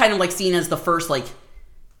he's kind of like seen as the first like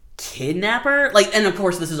kidnapper. Like, and of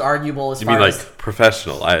course this is arguable as you far mean as like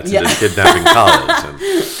professional. I attended kidnapping college.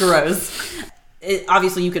 And... Gross.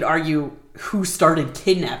 Obviously you could argue who started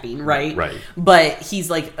kidnapping, right? Right. But he's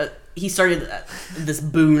like he started this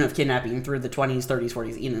boon of kidnapping through the 20s, 30s,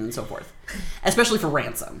 40s, even and so forth, especially for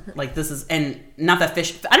ransom. Like this is, and not that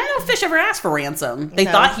Fish. I don't know if Fish ever asked for ransom. They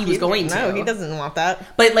thought he was going to. No, he doesn't want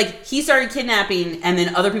that. But like he started kidnapping, and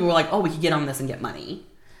then other people were like, "Oh, we could get on this and get money."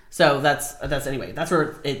 So that's anyway. That's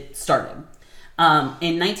where it started.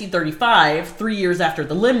 In 1935, 3 years after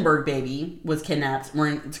the Lindbergh baby was kidnapped, we're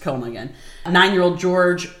in Tacoma again. 9-year-old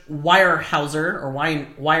George Weyerhaeuser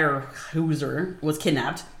was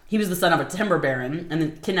kidnapped. He was the son of a timber baron, and the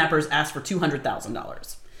kidnappers asked for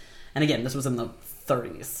 $200,000. And again, this was in the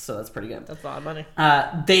 30s, so that's pretty good. That's a lot of money.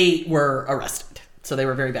 They were arrested, so they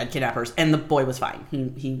were very bad kidnappers, and the boy was fine.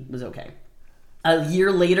 He was okay. A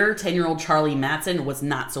year later, 10-year-old Charlie Matson was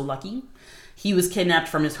not so lucky. He was kidnapped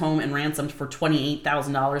from his home and ransomed for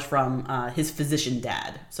 $28,000 from his physician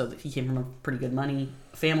dad. So he came from a pretty good money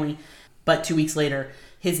family. But 2 weeks later,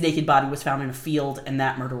 his naked body was found in a field, and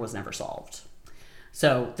that murder was never solved.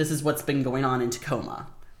 So this is what's been going on in Tacoma,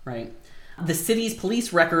 right? The city's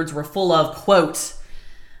police records were full of, quote,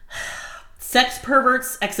 sex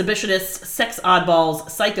perverts, exhibitionists, sex oddballs,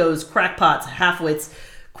 psychos, crackpots, halfwits,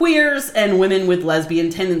 queers, and women with lesbian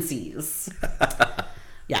tendencies.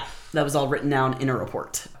 Yeah, that was all written down in a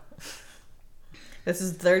report. This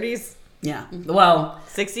is 30s? Yeah. Well,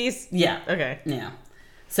 60s? Yeah. Okay. Yeah.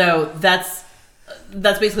 So that's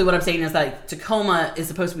basically what I'm saying is that Tacoma is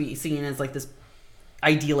supposed to be seen as like this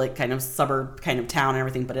idyllic kind of suburb kind of town and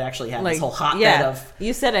everything, but it actually had this whole hotbed of...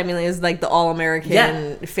 You said, I mean, it was like the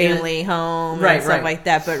all-American family home and stuff like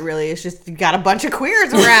that, but really it's just you got a bunch of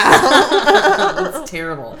queers around. It's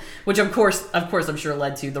terrible. Which of course I'm sure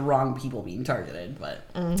led to the wrong people being targeted, but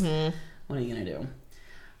what are you going to do?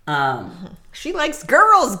 She likes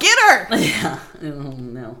girls, get her! Yeah. Oh,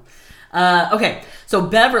 no. Okay, so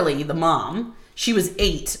Beverly, the mom... She was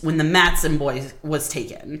 8 when the Matson boy was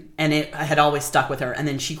taken, and it had always stuck with her. And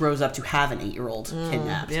then she grows up to have an 8-year-old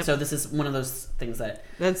kidnapped. Yep. So this is one of those things that...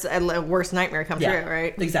 That's a worst nightmare come true,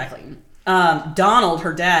 right? Exactly. Donald,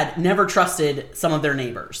 her dad, never trusted some of their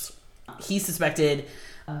neighbors. He suspected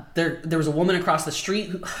there was a woman across the street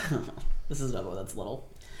who... This is that's little.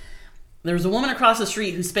 There was a woman across the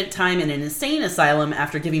street who spent time in an insane asylum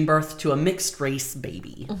after giving birth to a mixed-race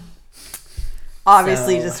baby.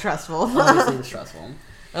 Obviously distrustful. Obviously distrustful.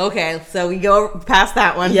 Okay, so we go past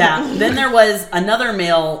that one. Yeah. Then there was another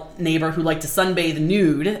male neighbor who liked to sunbathe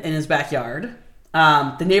nude in his backyard.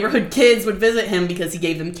 The neighborhood kids would visit him because he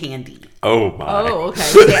gave them candy. Oh my. Oh, okay.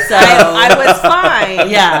 So I was fine.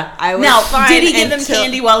 Yeah. I was fine. Did he give them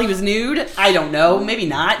candy while he was nude? I don't know. Maybe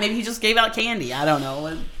not. Maybe he just gave out candy. I don't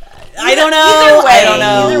know. I don't know. Either way, I don't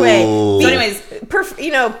know. Either way. So anyways,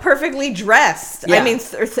 perfectly dressed. Yeah. I mean,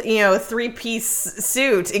 3-piece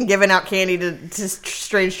suit and giving out candy to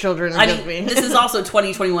strange children. I mean, this is also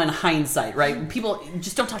 2021 hindsight, right? People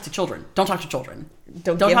just don't talk to children. Don't talk to children.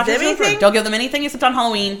 Don't give talk them to children. anything? Don't give them anything except on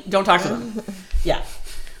Halloween. Don't talk to them. Yeah.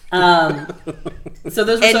 So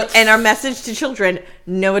those were and our message to children: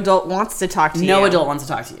 no adult wants to talk to you. No adult wants to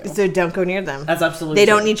talk to you. So don't go near them. That's absolutely They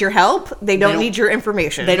true. don't need your help. They don't need your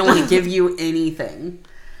information. They don't want to give you anything.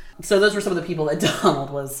 So those were some of the people that Donald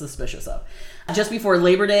was suspicious of. Just before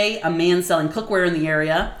Labor Day, a man selling cookware in the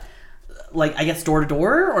area, like I guess door to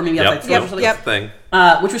door or maybe outside stores or something.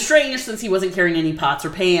 Thing. Which was strange since he wasn't carrying any pots or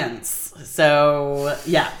pans. So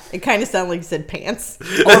yeah, It kind of sounded like you said pants.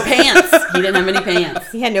 or pants. He didn't have any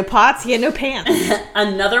pants. He had no pots. He had no pants.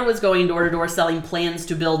 Another was going door to door selling plans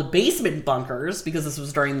to build basement bunkers because this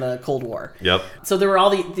was during the Cold War. Yep. So there were all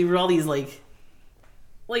these like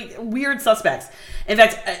weird suspects. In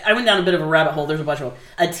fact, I went down a bit of a rabbit hole. There's a bunch of them.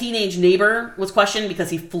 A teenage neighbor was questioned because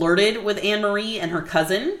he flirted with Anne Marie and her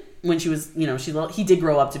cousin when she was, he did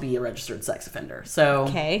grow up to be a registered sex offender. So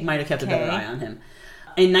might have kept a better eye on him.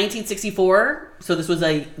 In 1964, so this was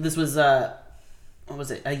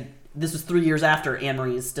 3 years after Anne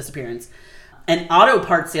Marie's disappearance. An auto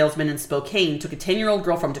parts salesman in Spokane took a 10-year-old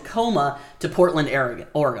girl from Tacoma to Portland,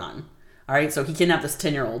 Oregon. All right, so he kidnapped this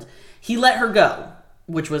 10-year-old. He let her go,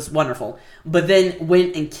 which was wonderful, but then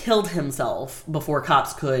went and killed himself before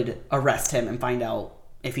cops could arrest him and find out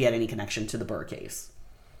if he had any connection to the Burr case.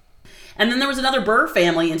 And then there was another Burr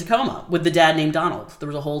family in Tacoma with the dad named Donald. There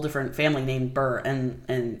was a whole different family named Burr,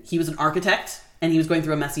 and he was an architect, and he was going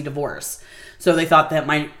through a messy divorce. So they thought that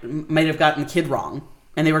might have gotten the kid wrong,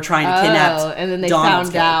 and they were trying to kidnap and then they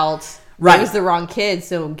Donald's found kid. out Right. it was the wrong kid,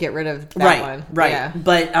 so get rid of that one. Right. Yeah.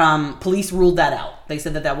 But police ruled that out. They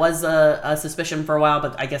said that was a suspicion for a while,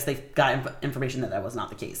 but I guess they got information that was not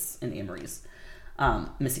the case in Anne Marie's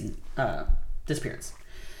missing disappearance.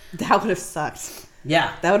 That would have sucked.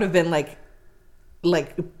 Yeah. That would have been like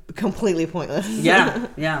like completely pointless.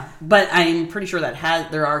 Yeah. But I'm pretty sure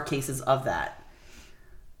that there are cases of that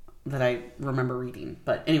I remember reading.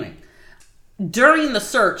 But anyway, during the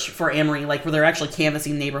search for Anne-Marie, like where they're actually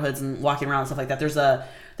canvassing neighborhoods and walking around and stuff like that,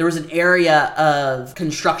 there was an area of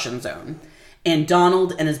construction zone, and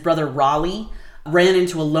Donald and his brother Raleigh ran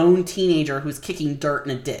into a lone teenager who was kicking dirt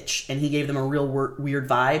in a ditch, and he gave them a real weird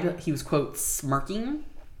vibe. He was, quote, smirking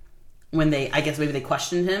when I guess maybe they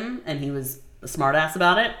questioned him, and he was a smartass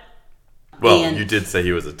about it. Well, you did say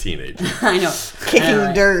he was a teenager. I know.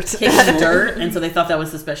 Kicking dirt. Kicking dirt, and so they thought that was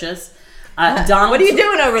suspicious. Donald, what are you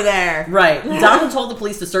doing over there? Right. Donald told the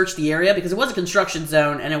police to search the area because it was a construction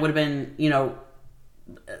zone, and it would have been,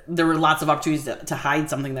 there were lots of opportunities to hide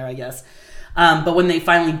something there, I guess. But when they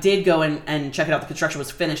finally did go and check it out, the construction was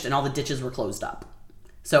finished and all the ditches were closed up.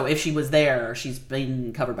 So if she was there, she's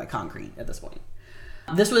been covered by concrete at this point.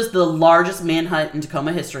 This was the largest manhunt in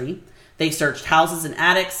Tacoma history. They searched houses and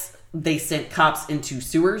attics. They sent cops into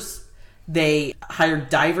sewers. They hired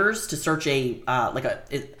divers to search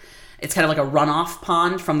it's kind of like a runoff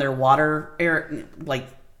pond from their water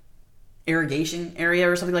irrigation area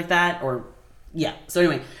or something like that. So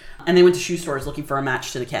anyway, and they went to shoe stores looking for a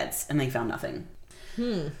match to the Keds, and they found nothing.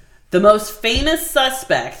 The most famous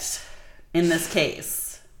suspect in this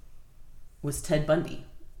case was Ted Bundy.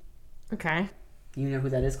 Okay. You know who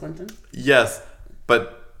that is, Clinton? Yes,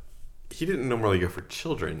 but he didn't normally go for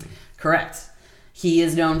children. Correct. He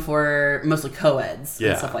is known for mostly co-eds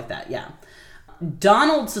and stuff like that, yeah.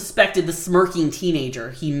 Donald suspected the smirking teenager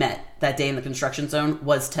he met that day in the construction zone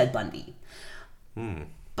was Ted Bundy.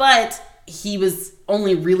 But he was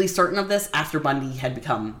only really certain of this after Bundy had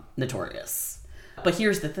become notorious. But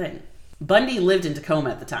here's the thing. Bundy lived in Tacoma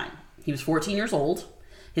at the time. He was 14 years old.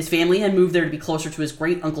 His family had moved there to be closer to his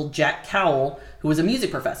great-uncle Jack Cowell, who was a music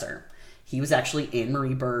professor. He was actually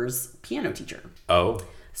Anne-Marie Burr's piano teacher. Oh.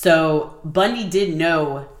 So Bundy did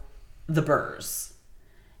know the Burrs.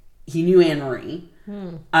 He knew Anne-Marie.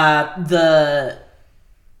 The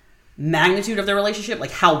magnitude of their relationship,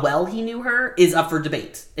 like how well he knew her, is up for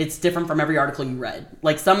debate. It's different from every article you read.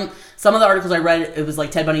 Like some of the articles I read, it was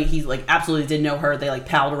like Ted Bundy, he like absolutely did know her. They like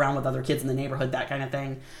palled around with other kids in the neighborhood, that kind of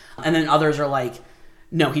thing. And then others are like,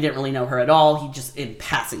 no, he didn't really know her at all. He just in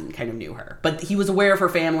passing kind of knew her. But he was aware of her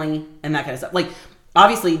family and that kind of stuff. Like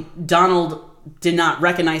obviously Donald did not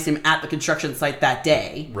recognize him at the construction site that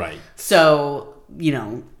day. Right. So,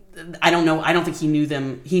 I don't know. I don't think he knew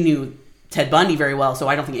them. He knew Ted Bundy very well, so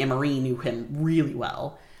I don't think Anne-Marie knew him really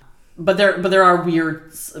well. But there are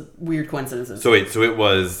weird coincidences. So wait, so it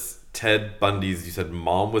was Ted Bundy's, you said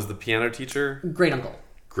mom was the piano teacher? Great uncle.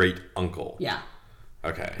 Great uncle. Yeah.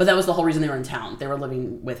 Okay. But that was the whole reason they were in town. They were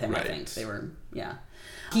living with him, right. I think. They were, yeah.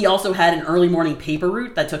 He also had an early morning paper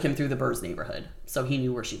route that took him through the Burrs neighborhood, so he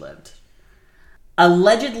knew where she lived.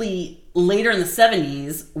 Allegedly, later in the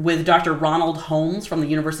 70s, with Dr. Ronald Holmes from the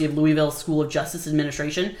University of Louisville School of Justice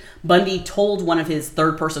Administration, Bundy told one of his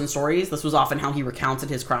third-person stories. This was often how he recounted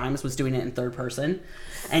his crimes, was doing it in third person.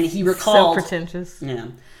 And he recalled... So pretentious. Yeah.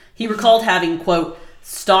 He recalled having, quote,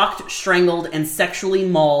 stalked, strangled, and sexually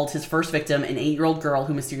mauled his first victim, an 8-year-old girl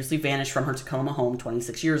who mysteriously vanished from her Tacoma home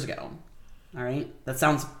 26 years ago. All right? That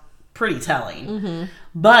sounds pretty telling. Mm-hmm.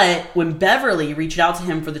 But when Beverly reached out to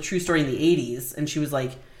him for the true story in the 80s, and she was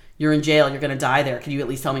like, you're in jail, you're going to die there, can you at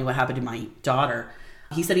least tell me what happened to my daughter?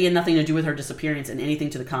 He said he had nothing to do with her disappearance, and anything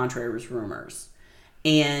to the contrary was rumors.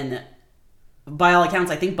 And by all accounts,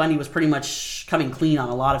 I think Bundy was pretty much coming clean on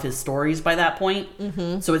a lot of his stories by that point.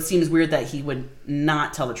 Mm-hmm. So it seems weird that he would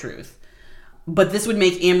not tell the truth. But this would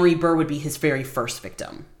make Anne-Marie Burr would be his very first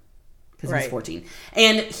victim. Because he was 14.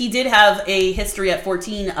 And he did have a history at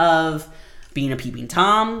 14 of being a peeping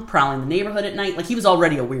Tom, prowling the neighborhood at night. Like, he was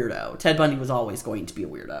already a weirdo. Ted Bundy was always going to be a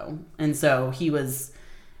weirdo. And so he was...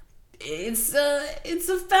 It's a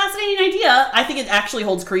fascinating idea. I think it actually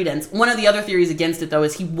holds credence. One of the other theories against it, though,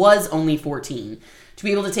 is he was only 14. To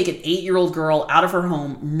be able to take an 8-year-old girl out of her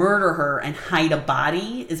home, murder her, and hide a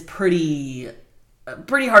body is pretty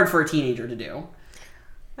hard for a teenager to do.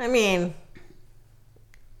 I mean,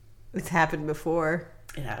 it's happened before.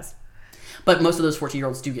 It has. But most of those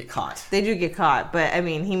 14-year-olds do get caught. They do get caught, but I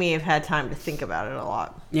mean, he may have had time to think about it a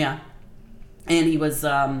lot. Yeah. And he was,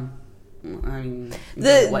 what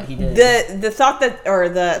he did. The thought that, or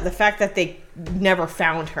the fact that they never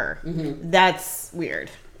found her, that's weird.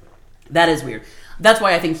 That is weird. That's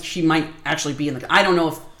why I think she might actually be in the... I don't know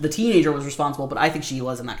if the teenager was responsible, but I think she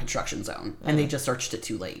was in that construction zone, and they just searched it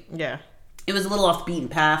too late. Yeah. It was a little off the beaten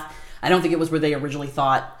path. I don't think it was where they originally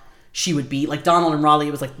thought she would be. Like, Donald and Raleigh,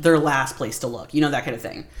 it was like their last place to look. That kind of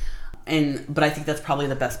thing. But I think that's probably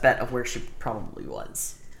the best bet of where she probably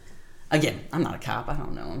was. Again, I'm not a cop. I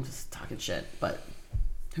don't know. I'm just talking shit, but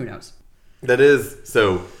who knows? That is,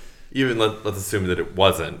 so even let's assume that it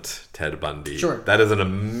wasn't Ted Bundy. Sure. That is an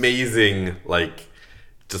amazing, like,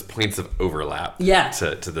 just points of overlap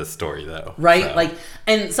to this story, though. Right? So. Like,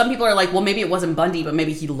 and some people are like, well, maybe it wasn't Bundy, but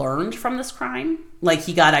maybe he learned from this crime. Like,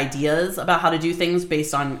 he got ideas about how to do things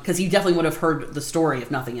based on, because he definitely would have heard the story,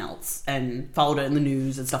 if nothing else, and followed it in the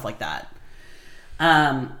news and stuff like that.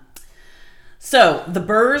 So the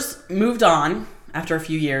Burrs moved on after a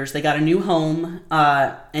few years. They got a new home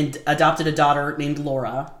and adopted a daughter named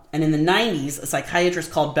Laura. And in the 90s, a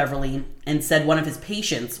psychiatrist called Beverly and said one of his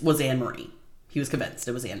patients was Anne Marie. He was convinced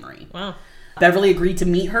it was Anne Marie. Wow. Beverly agreed to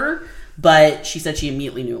meet her, but she said she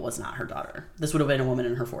immediately knew it was not her daughter. This would have been a woman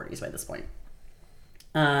in her 40s by this point.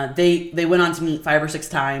 They went on to meet 5 or 6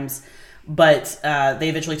 times, but they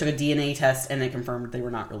eventually took a DNA test and it confirmed they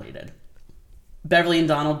were not related. Beverly and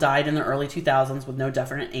Donald died in the early 2000s with no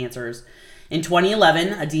definite answers. In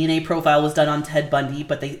 2011, a DNA profile was done on Ted Bundy,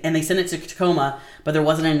 but they sent it to Tacoma, but there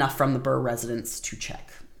wasn't enough from the Burr residence to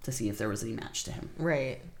check to see if there was any match to him.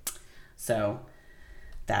 Right. So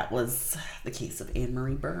that was the case of Anne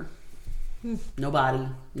Marie Burr. No body,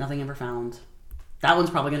 nothing ever found. That one's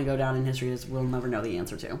probably going to go down in history as we'll never know the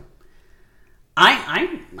answer to.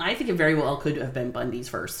 I think it very well could have been Bundy's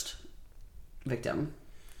first victim.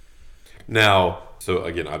 Now, so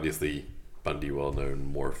again, obviously, Bundy well known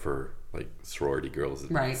more for like sorority girls,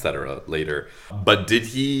 right, etc. later. But did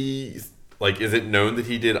he, like, is it known that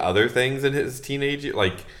he did other things in his teenage years?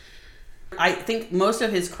 Like, I think most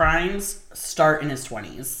of his crimes start in his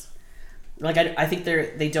 20s. Like, I think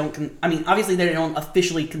they don't, I mean, obviously they don't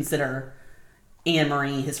officially consider Anne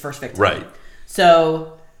Marie his first victim. Right.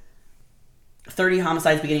 So, 30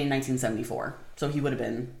 homicides beginning in 1974. So he would have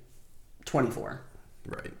been 24.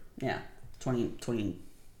 Right. Yeah.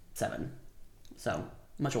 27. So,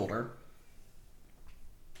 much older.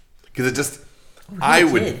 Because it just, Oh, I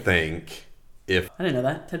would think if... I didn't know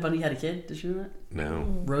that. Ted Bundy had a kid. Did you know that?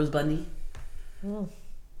 No. Rose Bundy. I hope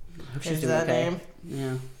she's Is doing that okay. name?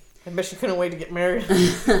 Yeah. I bet she couldn't wait to get married.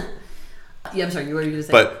 Yeah, I'm sorry. You were going to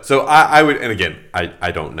say? But, so I would, and again,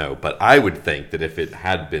 I don't know, but I would think that if it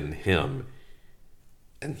had been him,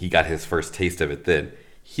 and he got his first taste of it then,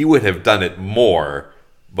 he would have done it more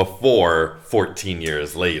before 14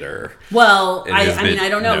 years later. Well, in I his mean, I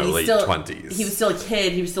don't know. late 20s. He was still a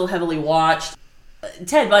kid. He was still heavily watched.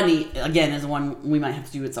 Ted Bundy, again, is one we might have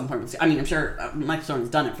to do at some point. I mean, I'm sure Michael Thorne's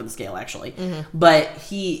done it for the scale, actually. Mm-hmm. But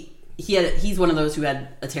he's one of those who had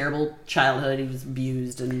a terrible childhood. He was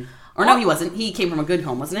abused and... Or no, he wasn't. He came from a good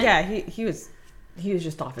home, wasn't it? Yeah, he was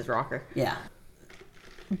just off his rocker. Yeah.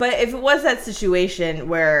 But if it was that situation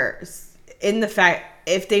where,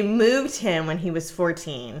 if they moved him when he was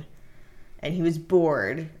 14 and he was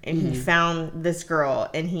bored and he found this girl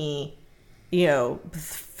and he,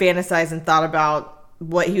 fantasized and thought about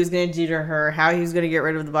what he was going to do to her, how he was going to get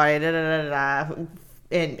rid of the body,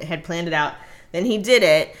 and had planned it out, then he did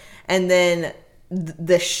it. And then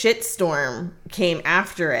the shitstorm came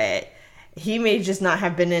after it. He may just not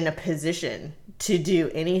have been in a position to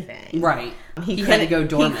do anything. Right. He had to go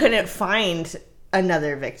dormant. He couldn't find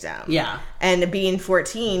another victim. Yeah. And being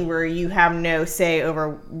 14, where you have no say over,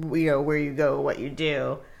 where you go, what you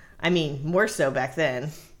do. I mean, more so back then,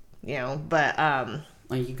 but,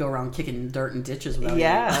 Like, you could go around kicking dirt and ditches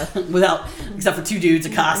without, except for 2 dudes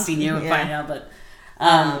accosting you and finding out, but...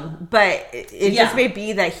 But it just may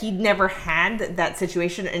be that he never had that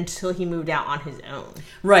situation until he moved out on his own.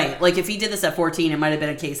 Right. Like, if he did this at 14, it might have been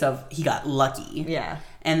a case of he got lucky. Yeah.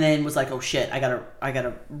 And then was like, oh shit, I gotta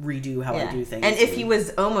redo how I do things. And if he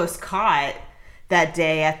was almost caught that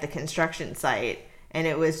day at the construction site and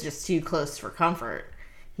it was just too close for comfort,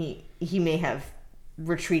 he may have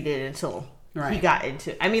retreated until he got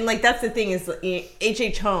into... I mean, like, that's the thing is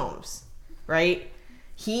H.H. Holmes, right?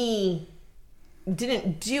 He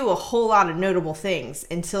didn't do a whole lot of notable things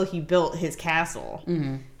until he built his castle.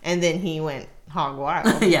 Mm-hmm. And then he went hog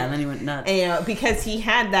wild. Yeah, and then he went nuts. And, because he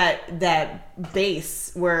had that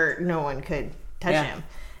base where no one could touch him.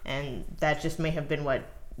 And that just may have been what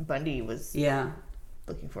Bundy was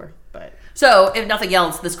looking for. But so, if nothing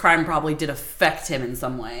else, this crime probably did affect him in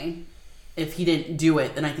some way. If he didn't do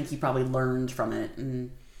it, then I think he probably learned from it. And...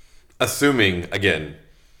 Assuming, again,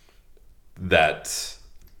 that...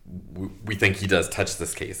 we think he does touch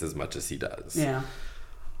this case as much as he does. Yeah.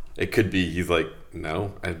 It could be he's like,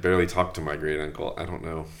 no, I barely talked to my great uncle. I don't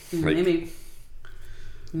know. Like,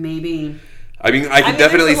 maybe. I mean, I can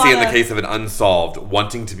definitely see in the case of an unsolved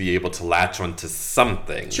wanting to be able to latch onto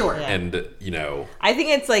something. Sure. Yeah. And, I think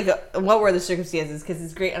it's like, what were the circumstances? Because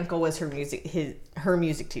his great uncle was her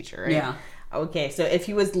music teacher, right? Yeah. Okay, so if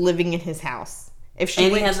he was living in his house, if she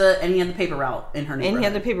And went, he had the paper route in her neighborhood. and he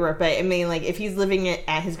had the paperwork, but I mean, like, if he's living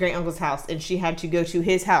at his great uncle's house and she had to go to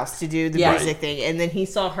his house to do the Yeah. basic thing, and then he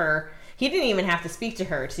saw her, he didn't even have to speak to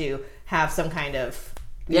her to have some kind of,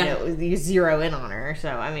 you zero in on her. So,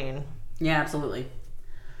 I mean, Yeah, absolutely.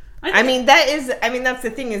 that's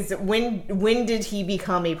the thing is when did he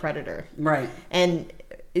become a predator? Right. And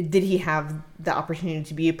did he have the opportunity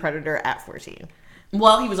to be a predator at 14?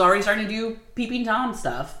 Well, he was already starting to do Peeping Tom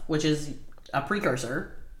stuff, which is a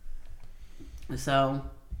precursor. So,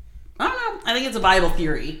 I don't know. I think it's a viable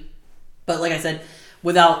theory. But like I said,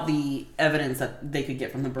 without the evidence that they could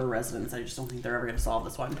get from the Burr residence, I just don't think they're ever going to solve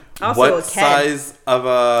this one. Also, what a kid. size of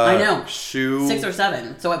I know. a shoe? 6 or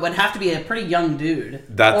 7. So it would have to be a pretty young dude.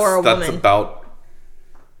 Or a woman.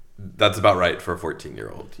 That's about right for a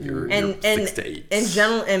 14-year-old. You're 6 to 8.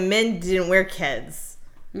 And men didn't wear kids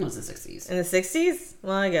It was the 60s. in the 60s.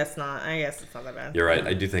 Well, I guess not. I guess it's not that bad. You're right.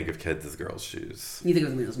 I do think of kids as girls' shoes. You think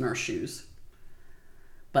it was those nurse shoes.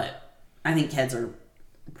 But I think kids are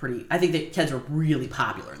I think that kids were really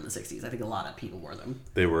popular in the 60s. I think a lot of people wore them.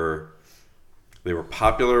 They were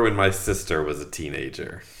popular when my sister was a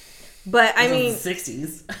teenager. But I It was mean, the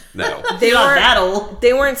 60s. No. they not weren't that old.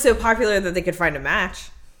 They weren't so popular that they could find a match.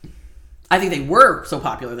 I think they were so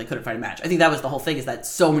popular they couldn't find a match. I think that was the whole thing, is that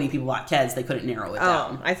so many people bought Keds they couldn't narrow it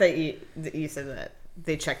down. I thought you said that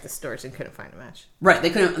they checked the stores and couldn't find a match. Right, they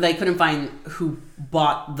couldn't find who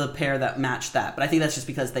bought the pair that matched that. But I think that's just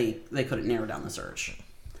because they couldn't narrow down the search.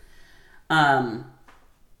 And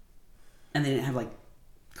they didn't have like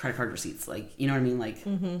credit card receipts, like, you know what I mean, like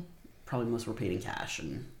probably most were paid in cash.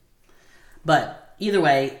 But either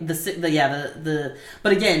way,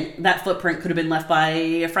 but again, that footprint could have been left by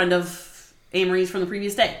a friend of Amory's from the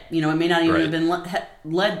previous day. You know, it may not even have been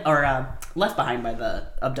left behind by the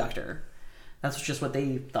abductor. That's just what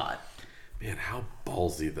they thought. Man, how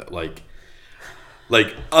ballsy that, like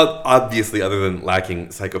obviously, other than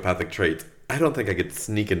lacking psychopathic traits, I don't think I could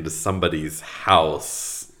sneak into somebody's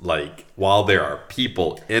house, like, while there are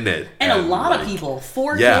people in it. And a lot of people.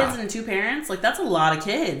 4 kids and 2 parents. Like, that's a lot of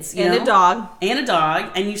kids. You know? A dog. And a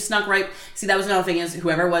dog. And you snuck right... See, that was another thing, is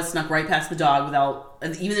whoever it was snuck right past the dog without...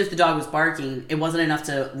 Even if the dog was barking, it wasn't enough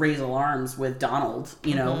to raise alarms with Donald.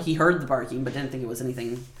 You know, he heard the barking, but didn't think it was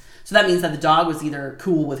anything... So that means that the dog was either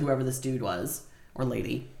cool with whoever this dude was, or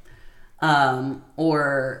lady,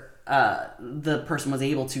 or the person was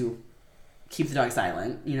able to keep the dog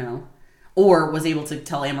silent, you know, or was able to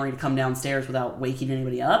tell Amory to come downstairs without waking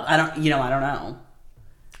anybody up. I don't know.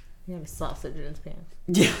 You have a sausage in his pants.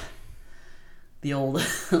 Yeah. The old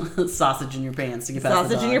sausage in your pants to get past the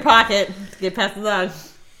dog. Sausage in your pocket to get past the dog.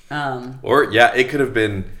 Or, it could have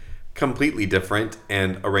been completely different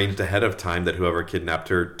and arranged ahead of time that whoever kidnapped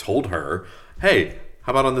her told her, hey,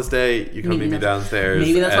 how about on this day you come meet me downstairs?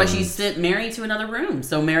 Maybe that's why she sent Mary to another room,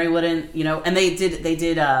 so Mary wouldn't, you know. And they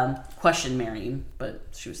did question Mary, but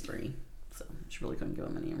she was 3, so she really couldn't give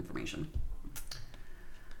them any information.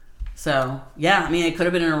 So yeah, I mean, it could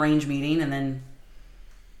have been an arranged meeting, and then,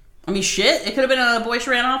 I mean, shit, it could have been a boy she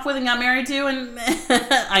ran off with and got married to, and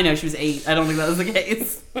I know she was 8. I don't think that was the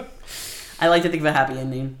case. I like to think of a happy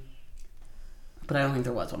ending, but I don't think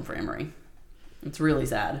there was one for Amory. It's really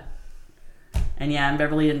sad. And yeah, and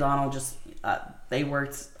Beverly and Donald just, they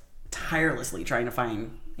worked tirelessly trying to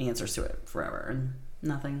find answers to it forever, and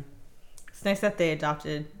nothing. It's nice that they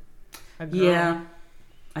adopted a girl. Yeah.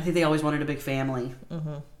 I think they always wanted a big family.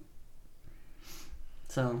 Mm-hmm.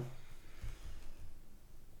 So.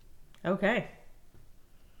 Okay.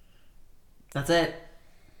 That's it.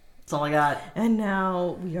 That's all I got. And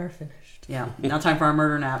now we are finished. Yeah. Now time for our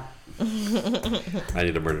murder nap. I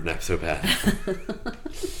need a murder nap so bad.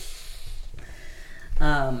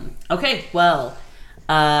 Okay, well,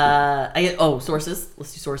 sources.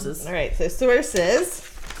 Let's do sources. All right, so sources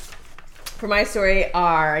for my story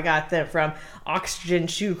I got them from Oxygen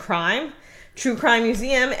True Crime, True Crime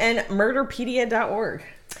Museum, and Murderpedia.org.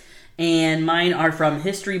 And mine are from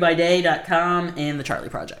historybyday.com and the Charlie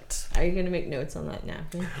Project. Are you going to make notes on that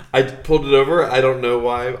napkin? I pulled it over. I don't know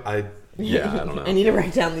why. I don't know. I need to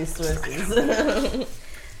write down these sources.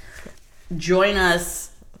 Join us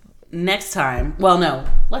next time. Well, no,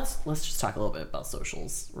 let's just talk a little bit about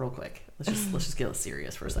socials real quick. Let's just get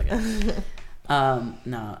serious for a second.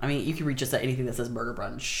 No, I mean, you can reach us at anything that says Murder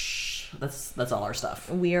Brunch. That's all our stuff.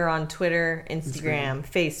 We are on Twitter, Instagram,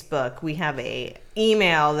 Facebook. We have a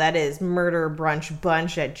email that is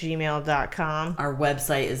murderbrunchbunch@gmail.com. Our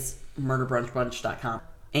website is murderbrunchbunch.com.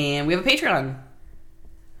 And we have a Patreon.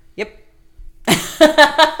 Yep.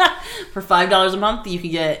 For $5 a month, you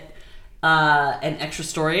can get an extra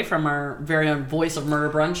story from our very own Voice of Murder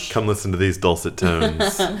Brunch. Come listen to these dulcet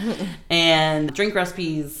tones. And drink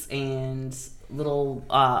recipes and little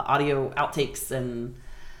audio outtakes and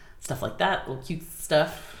stuff like that. Little cute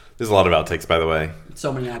stuff. There's a lot of outtakes, by the way.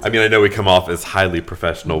 So many outtakes. I mean, I know we come off as highly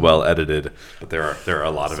professional, well edited, but there are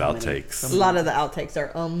a lot of So many. outtakes. A lot of the outtakes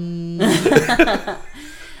are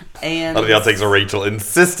And A lot of the outtakes are Rachel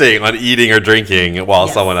insisting on eating or drinking while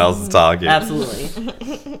Yes. someone else is talking.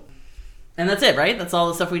 Absolutely. And that's it, right? That's all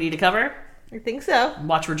the stuff we need to cover. I think so.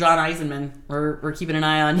 Watch for John Eisenman. We're keeping an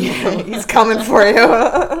eye on you. He's coming for you.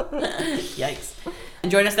 Yikes.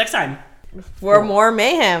 And join us next time. For more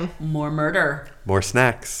mayhem. More murder. More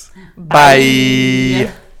snacks.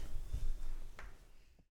 Bye.